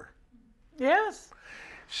fear." Yes.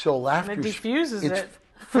 So laughter diffuses it's it.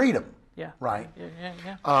 freedom. Yeah. Right.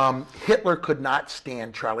 Yeah. Hitler could not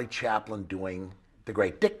stand Charlie Chaplin doing The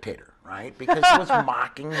Great Dictator. Right, because he was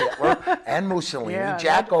mocking Hitler and Mussolini.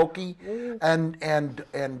 Jack Oakey and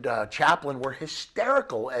Chaplin were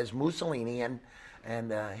hysterical as Mussolini and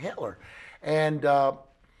Hitler, and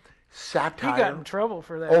satire. He got in trouble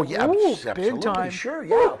for that. Oh yeah, Ooh, absolutely, big time. sure,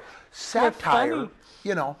 yeah. Satire.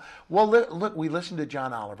 Funny. Well, look, we listened to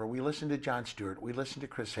John Oliver, we listened to Jon Stewart, we listened to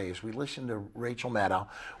Chris Hayes, we listened to Rachel Maddow,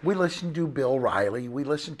 we listened to Bill Riley, we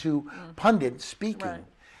listened to pundits speaking,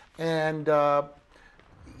 and.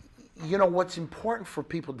 you know, what's important for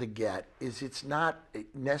people to get is it's not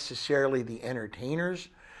necessarily the entertainers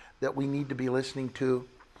that we need to be listening to,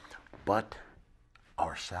 but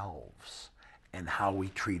ourselves and how we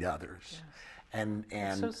treat others. Yes. And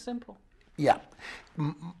It's so simple. yeah,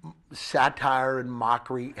 satire and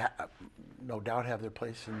mockery, no doubt, have their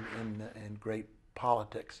place in great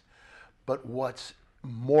politics. But what's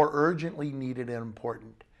more urgently needed and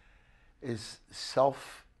important is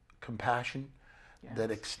self-compassion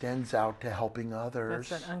that extends out to helping others.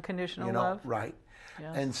 That's that unconditional you know, love. right?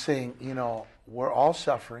 Yes. And saying, you know, we're all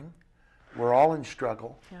suffering, we're all in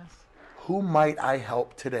struggle. Yes. Who might I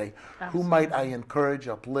help today? Absolutely. Who might I encourage,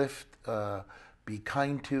 uplift, be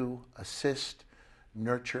kind to, assist,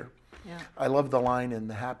 nurture? Yeah. I love the line in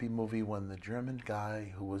the Happy movie when the German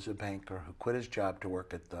guy who was a banker who quit his job to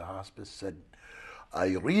work at the hospice said, I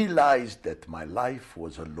realized that my life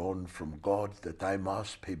was a loan from God that I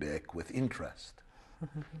must pay back with interest.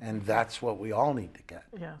 And that's what we all need to get.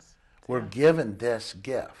 Yes. We're given this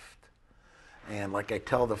gift. And like I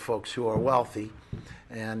tell the folks who are wealthy,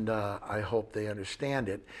 and I hope they understand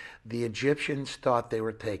it, the Egyptians thought they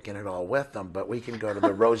were taking it all with them, but we can go to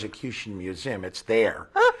the Rosicrucian Museum. It's there.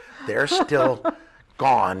 They're still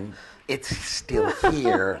gone. It's still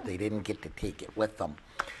here. They didn't get to take it with them.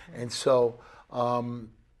 And so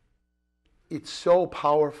it's so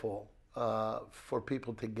powerful for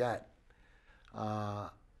people to get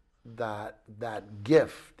that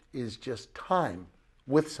gift is just time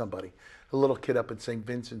with somebody. A little kid up at St.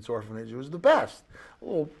 Vincent's Orphanage, it was the best.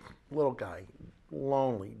 Little guy,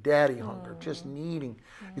 lonely, daddy hunger, just needing.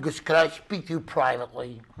 He goes, "Could I speak to you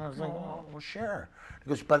privately?" I was like, "Oh, well, sure." He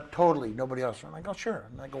goes, "But totally, nobody else." And I go, "Sure."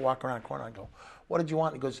 And I go walk around the corner. I go, "What did you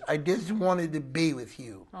want?" He goes, "I just wanted to be with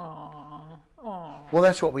you." Aww. Aww. Well,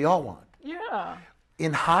 that's what we all want. Yeah.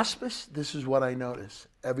 In hospice, this is what I notice.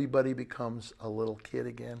 Everybody becomes a little kid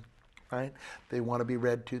again, right? They want to be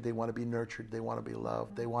read to. They want to be nurtured. They want to be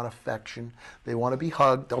loved. They want affection. They want to be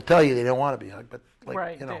hugged. They'll tell you they don't want to be hugged, but like,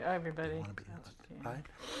 Right. you know, Everybody. they want to be hugged, right?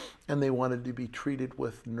 And they wanted to be treated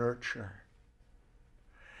with nurture.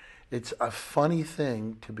 It's a funny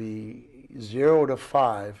thing to be 0 to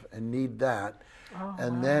 5 and need that,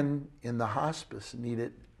 and then in the hospice need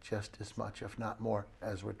it just as much, if not more,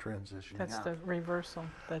 as we're transitioning That's out. the reversal.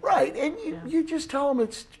 That's Right, and you just tell them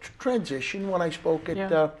it's transition. When I spoke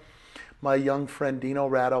at my young friend Dino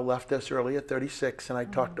Ratto left us early at 36, and I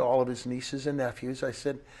talked to all of his nieces and nephews. I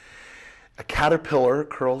said, a caterpillar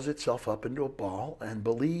curls itself up into a ball and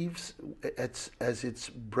believes, as its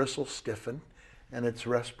bristles stiffen and its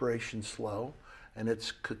respiration slow and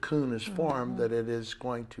its cocoon is formed, that it is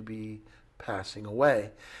going to be passing away.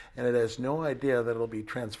 And it has no idea that it'll be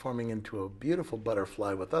transforming into a beautiful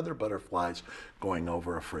butterfly with other butterflies going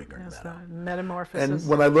over a fragrant meadow. Metamorphosis. And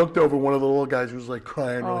when I looked over, one of the little guys was like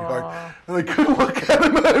crying really hard. And I couldn't look at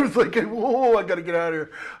him. I was like, whoa, I got to get out of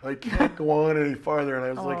here. I can't go on any farther. And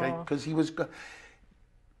I was like, because he was,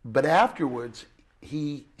 but afterwards,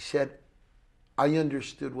 he said, I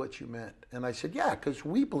understood what you meant. And I said, yeah, because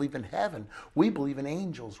we believe in heaven. We believe in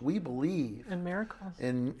angels. We believe in miracles.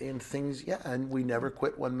 In things, yeah. And we never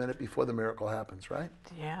quit 1 minute before the miracle happens, right?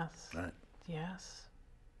 Yes. Right. Yes.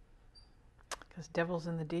 Because devil's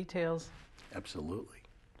in the details. Absolutely.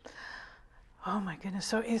 Oh my goodness.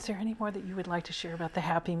 So is there any more that you would like to share about the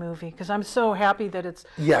Happy movie? Because I'm so happy that it's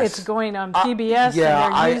going on PBS and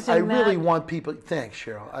they're using I that. really want people, thanks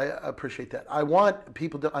Cheryl, I appreciate that. I want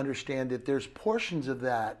people to understand that there's portions of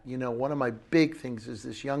that, you know, one of my big things is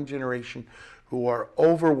this young generation who are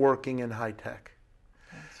overworking in high tech.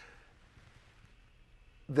 Yes.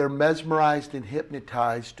 They're mesmerized and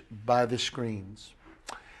hypnotized by the screens.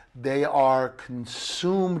 They are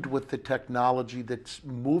consumed with the technology that's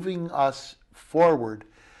moving us forward.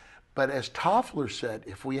 But as Toffler said,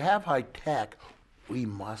 if we have high tech, we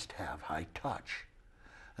must have high touch.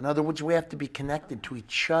 In other words, we have to be connected to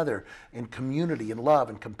each other in community and love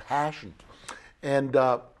and compassion. And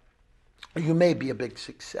you may be a big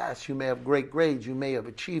success. You may have great grades. You may have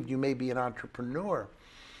achieved. You may be an entrepreneur.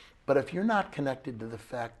 But if you're not connected to the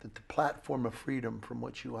fact that the platform of freedom from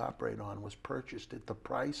which you operate on was purchased at the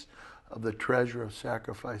price of the treasure of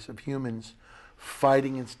sacrifice of humans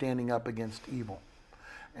fighting and standing up against evil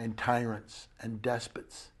and tyrants and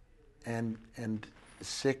despots and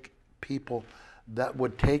sick people that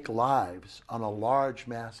would take lives on a large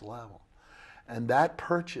mass level. And that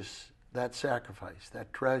purchase, that sacrifice,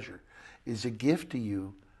 that treasure is a gift to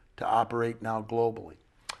you to operate now globally.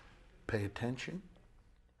 Pay attention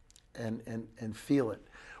and feel it.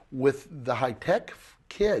 With the high-tech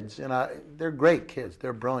kids, and they're great kids,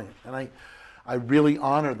 they're brilliant, and I really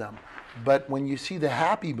honor them. But when you see the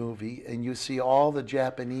Happy movie and you see all the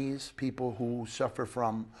Japanese people who suffer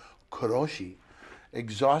from karoshi,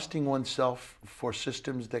 exhausting oneself for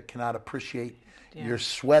systems that cannot appreciate your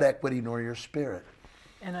sweat equity nor your spirit.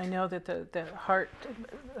 And I know that the heart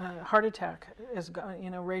attack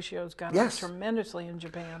ratio has gone up Yes. tremendously in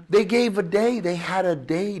Japan. They gave a day. They had a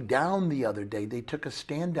day down the other day. They took a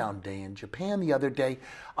stand down day in Japan the other day,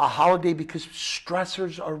 a holiday because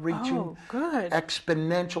stressors are reaching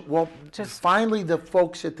exponential. Well, finally the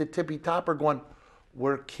folks at the tippy top are going,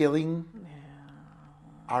 we're killing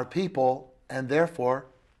our people and therefore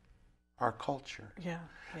our culture. Yeah.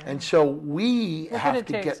 Yeah. And so we have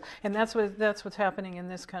to get, and that's what's happening in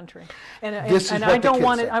this country. And I don't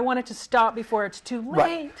want it. I want it to stop before it's too late.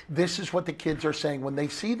 Right. This is what the kids are saying when they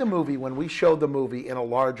see the movie. When we show the movie in a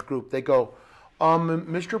large group, they go,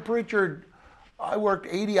 "Mr. Pritchard, I worked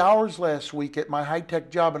 80 hours last week at my high-tech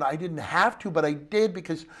job, and I didn't have to, but I did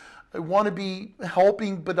because I want to be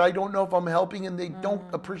helping, but I don't know if I'm helping, and they don't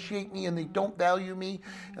appreciate me, and they don't value me,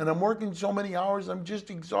 and I'm working so many hours, I'm just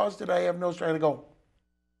exhausted. I have no strength to go."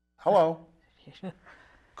 Hello,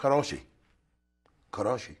 karoshi.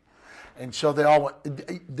 And so they all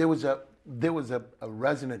went, there was a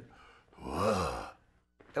resonant,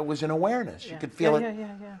 it was an awareness. You could feel it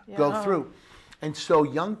go through. And so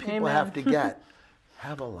young people have to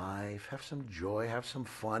have a life, have some joy, have some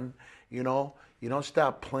fun. You know, you don't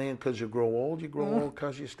stop playing because you grow old. You grow old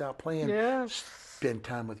because you stop playing. Yes. Spend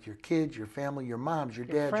time with your kids, your family, your moms, your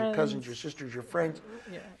dads, your cousins, your sisters, your friends.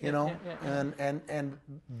 And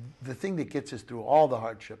the thing that gets us through all the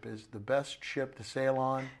hardship is the best ship to sail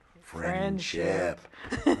on. Friendship.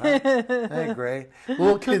 Right? Isn't that great?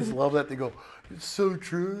 Little kids love that. They go, "It's so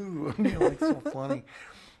true." It's so funny.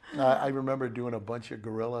 I remember doing a bunch of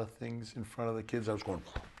gorilla things in front of the kids. I was going,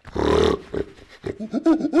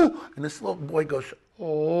 and this little boy goes,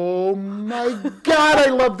 "Oh my God, I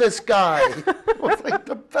love this guy." It was like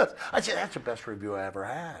the best. I said, "That's the best review I ever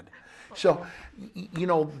had." So,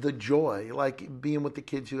 the joy, like being with the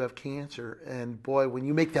kids who have cancer, and boy, when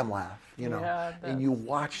you make them laugh, and you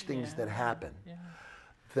watch things that happen. Yeah.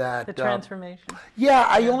 That the transformation.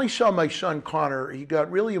 I only saw my son Connor. He got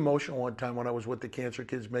really emotional one time when I was with the cancer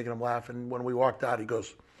kids, making him laugh. And when we walked out, he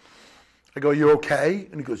goes, I go, "You okay?"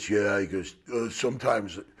 And he goes, "Yeah." He goes,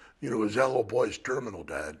 "Sometimes, is that little boy's terminal,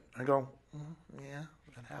 Dad?" I go, "Yeah,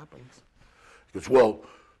 that happens." He goes, "Well,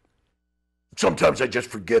 sometimes I just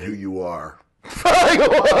forget who you are."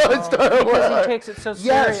 Because he takes it so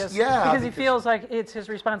serious. Yeah, because he feels like it's his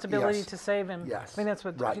responsibility to save him. Yes. I mean, that's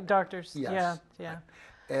what doctors. Yes. Yeah.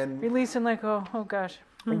 And release and let go. Oh gosh.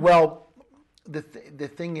 Well, the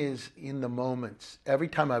thing is, in the moments, every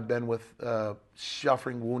time I've been with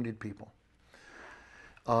suffering, wounded people,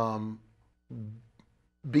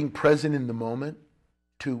 being present in the moment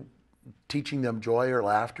to teaching them joy or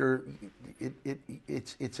laughter,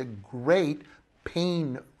 it's a great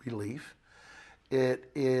pain relief. It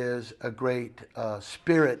is a great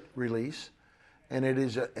spirit release, and it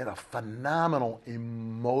is a phenomenal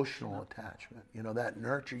emotional attachment. That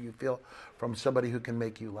nurture you feel from somebody who can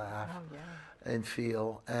make you laugh and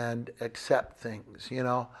feel and accept things,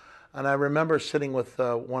 And I remember sitting with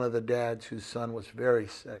one of the dads whose son was very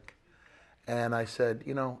sick, and I said,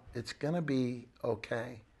 "It's going to be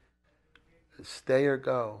okay. Stay or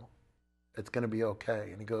go. It's going to be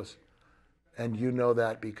okay." And he goes, "And you know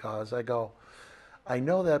that because?" I go, "I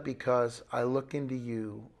know that because I look into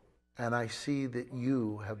you and I see that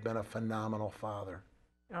you have been a phenomenal father."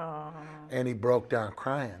 Oh. And he broke down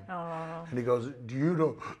crying. Oh. And he goes, "Do you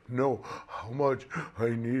don't know how much I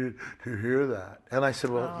needed to hear that?" And I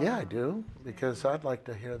said, "Well, yeah, I do, because I'd like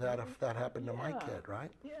to hear that if that happened to my kid,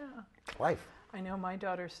 right?" Yeah. Life. I know my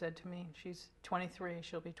daughter said to me, she's 23,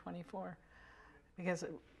 she'll be 24, because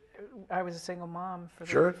I was a single mom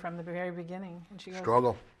from the very beginning. And she goes,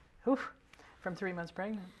 struggle. From 3 months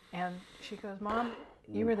pregnant. And she goes, "Mom,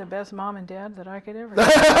 you were the best mom and dad that I could ever."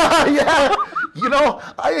 Yeah.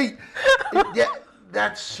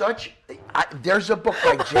 That's such. There's a book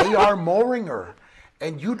by J.R. Moringer,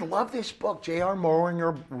 and you'd love this book. J.R.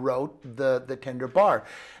 Moringer wrote The Tender Bar,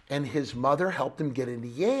 and his mother helped him get into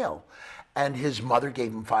Yale, and his mother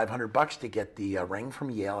gave him $500 to get the ring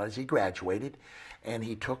from Yale as he graduated, and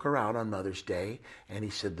he took her out on Mother's Day, and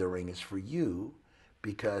he said, "The ring is for you,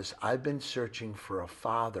 because I've been searching for a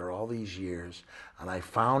father all these years, and I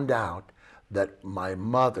found out that my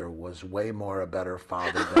mother was way more a better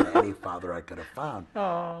father than any father I could have found."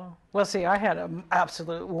 Oh, well, see, I had an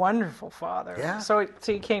absolute wonderful father. Yeah. So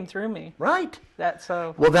he came through me. Right. That's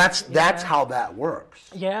how that works.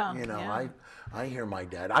 Yeah. I hear my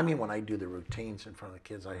dad. I mean, when I do the routines in front of the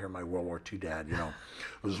kids, I hear my World War II dad, you know,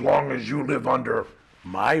 as long as you live under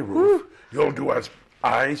my roof, you'll do as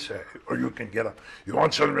I say, or you can get up. You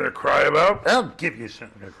want something to cry about? I'll give you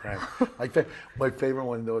something to cry about. My favorite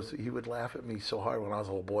one, though, is he would laugh at me so hard when I was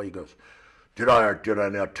a little boy. He goes, did I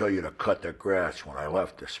not tell you to cut the grass when I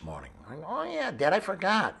left this morning? I go, oh, yeah, Dad, I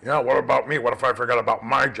forgot. Yeah, what about me? What if I forgot about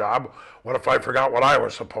my job? What if I forgot what I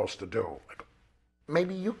was supposed to do? I go,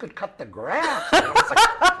 maybe you could cut the grass. I was like,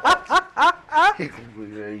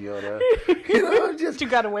 you know, just, You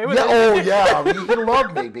got away with it. it. Oh, yeah. He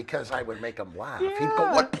loved me because I would make him laugh. Yeah. He'd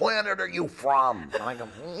go, what planet are you from? And I go,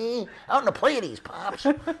 out in the Pleiades, Pops.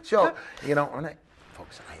 So, you know,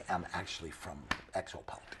 folks, I am actually from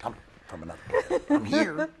Exopult. I'm from another planet. I'm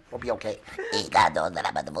here. We'll be okay.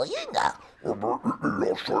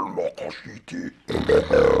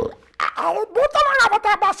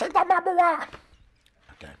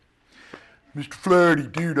 Okay. Mr. Flaherty,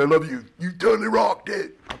 dude, I love you. You totally rocked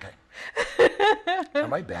it. Okay.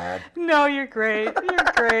 Am I bad? No, you're great.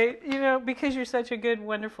 You're great. You know, because you're such a good,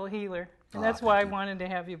 wonderful healer. And that's why I wanted to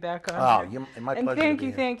have you back on here. My and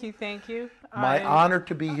pleasure. Thank you. My honor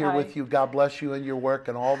to be here with you. God bless you and your work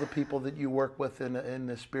and all the people that you work with in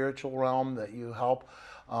the spiritual realm that you help.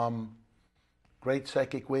 Great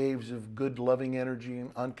psychic waves of good, loving energy and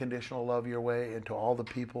unconditional love your way, and to all the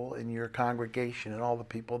people in your congregation and all the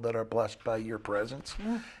people that are blessed by your presence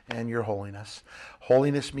and your holiness.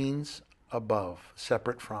 Holiness means above,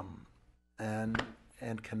 separate from, and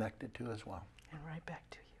connected to as well. And right back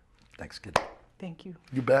to you. Thanks, kid. Thank you.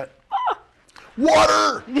 You bet.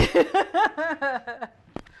 Water!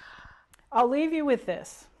 I'll leave you with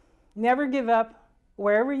this. Never give up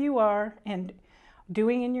wherever you are and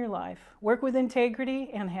doing in your life. Work with integrity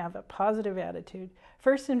and have a positive attitude.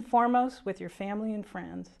 First and foremost, with your family and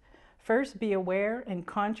friends. First, be aware and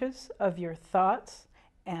conscious of your thoughts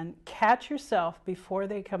and catch yourself before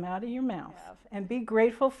they come out of your mouth. And be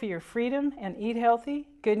grateful for your freedom and eat healthy.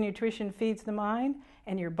 Good nutrition feeds the mind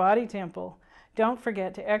and your body temple. Don't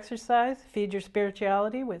forget to exercise. Feed your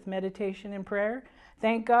spirituality with meditation and prayer.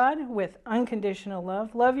 Thank God with unconditional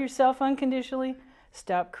love. Love yourself unconditionally.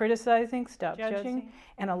 Stop criticizing, stop judging,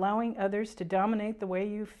 and allowing others to dominate the way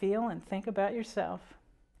you feel and think about yourself.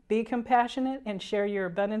 Be compassionate and share your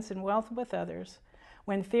abundance and wealth with others.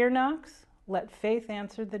 When fear knocks, let faith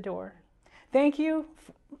answer the door. Thank you,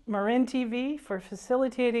 Marin TV, for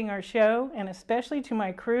facilitating our show, and especially to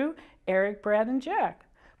my crew, Eric, Brad, and Jack.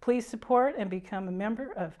 Please support and become a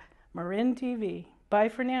member of Marin TV. Bye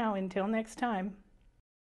for now. Until next time.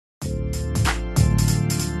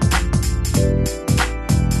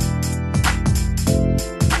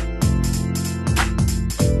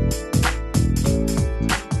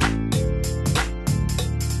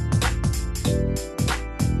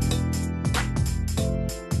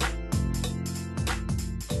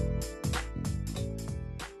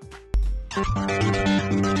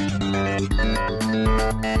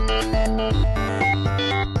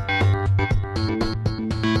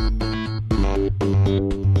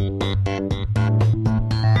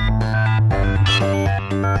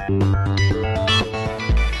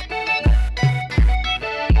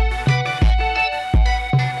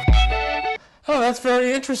 Oh, that's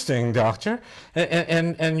very interesting, Doctor.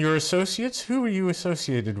 And your associates, who were you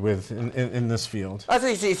associated with in this field? Ah,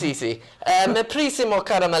 sì. Mi primo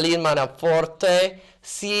caramelin Manaforte.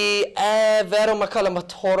 Sì, è vero, ma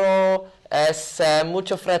Calamatoro es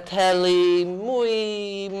mucho fratelli,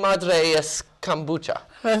 muy madre es kombucha.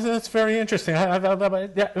 That's very interesting. I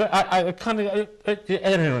kind of...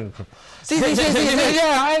 Sì.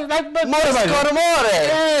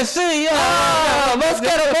 Moscaramore. Sì,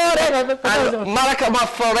 Moscaramore.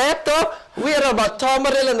 Maracamaforetto. We are about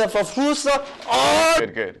Tomaril and the Fafuso.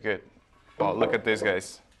 Good. Wow, look at this,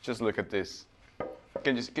 guys. Just look at this.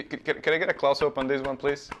 Can I get a close-up on this one,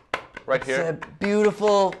 please? Right here. It's a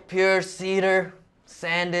beautiful, pure cedar,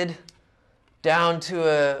 sanded, down to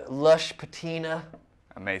a lush patina.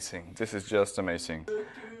 Amazing. This is just amazing.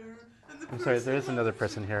 I'm sorry, there is another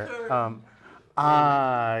person here.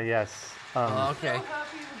 Yes. Okay.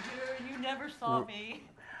 You never saw me.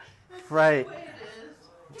 Right.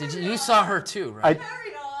 You saw her too, right?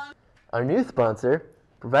 Carry on. Our new sponsor,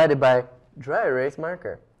 provided by Dry Erase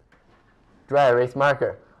Marker. Dry Erase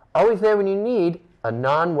Marker. Always there when you need a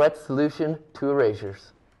non-wet solution to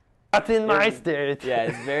erasures. That's in my state. Yeah,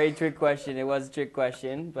 it's a very trick question. It was a trick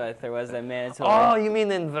question, but there was a mandatory. Oh, you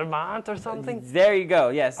mean in Vermont or something? There you go,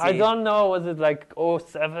 yes. I don't know, was it like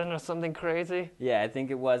 07 or something crazy? Yeah, I think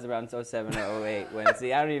it was around 07 or 08.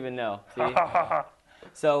 I don't even know. See?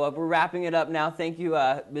 So we're wrapping it up now. Thank you,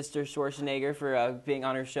 Mr. Schwarzenegger, for being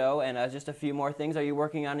on our show. And just a few more things. Are you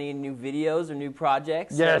working on any new videos or new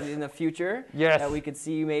projects in the future? Yes. That we could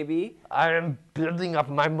see you maybe? I am building up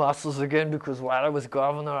my muscles again because while I was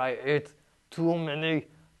governor, I ate too many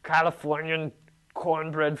Californian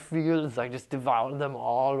cornbread fields. I just devoured them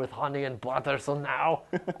all with honey and butter. So now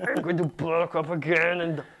I'm going to bulk up again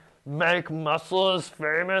and make muscles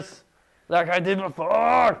famous like I did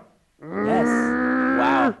before. Yes.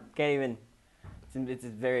 Wow. Can't even. It's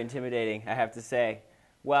very intimidating, I have to say.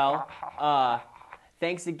 Well,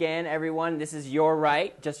 thanks again, everyone. This is Your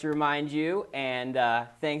Right, just to remind you. And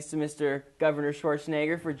thanks to Mr. Governor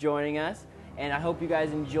Schwarzenegger for joining us. And I hope you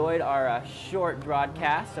guys enjoyed our short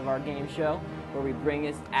broadcast of our game show, where we bring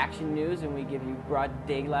us action news and we give you broad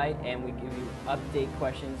daylight and we give you update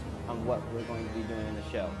questions on what we're going to be doing in the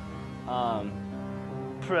show.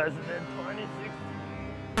 President 2016.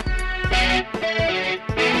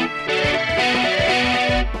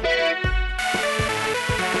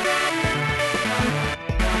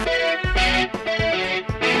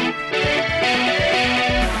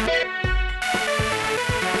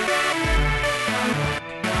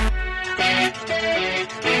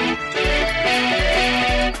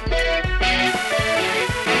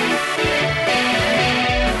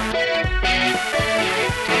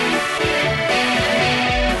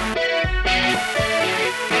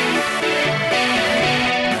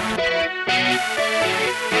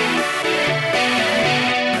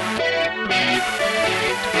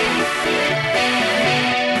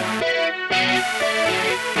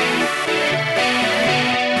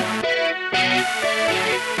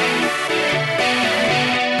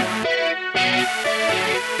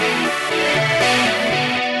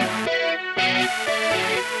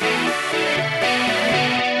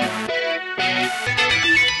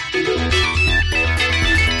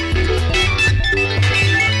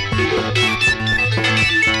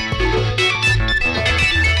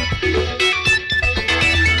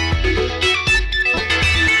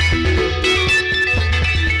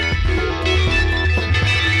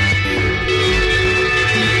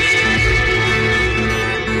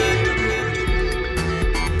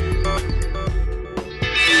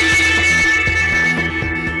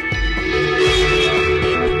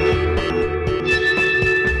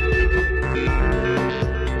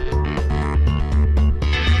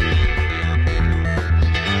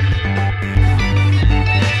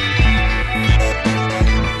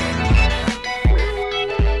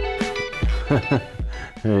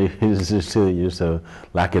 You're so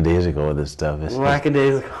lackadaisical with this stuff.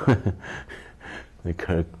 Lackadaisical. The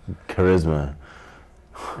charisma.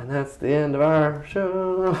 And that's the end of our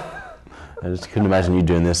show. I just couldn't imagine you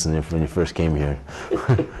doing this when you first came here.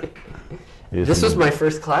 This was my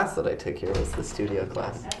first class that I took here, was the studio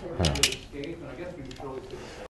class. Huh.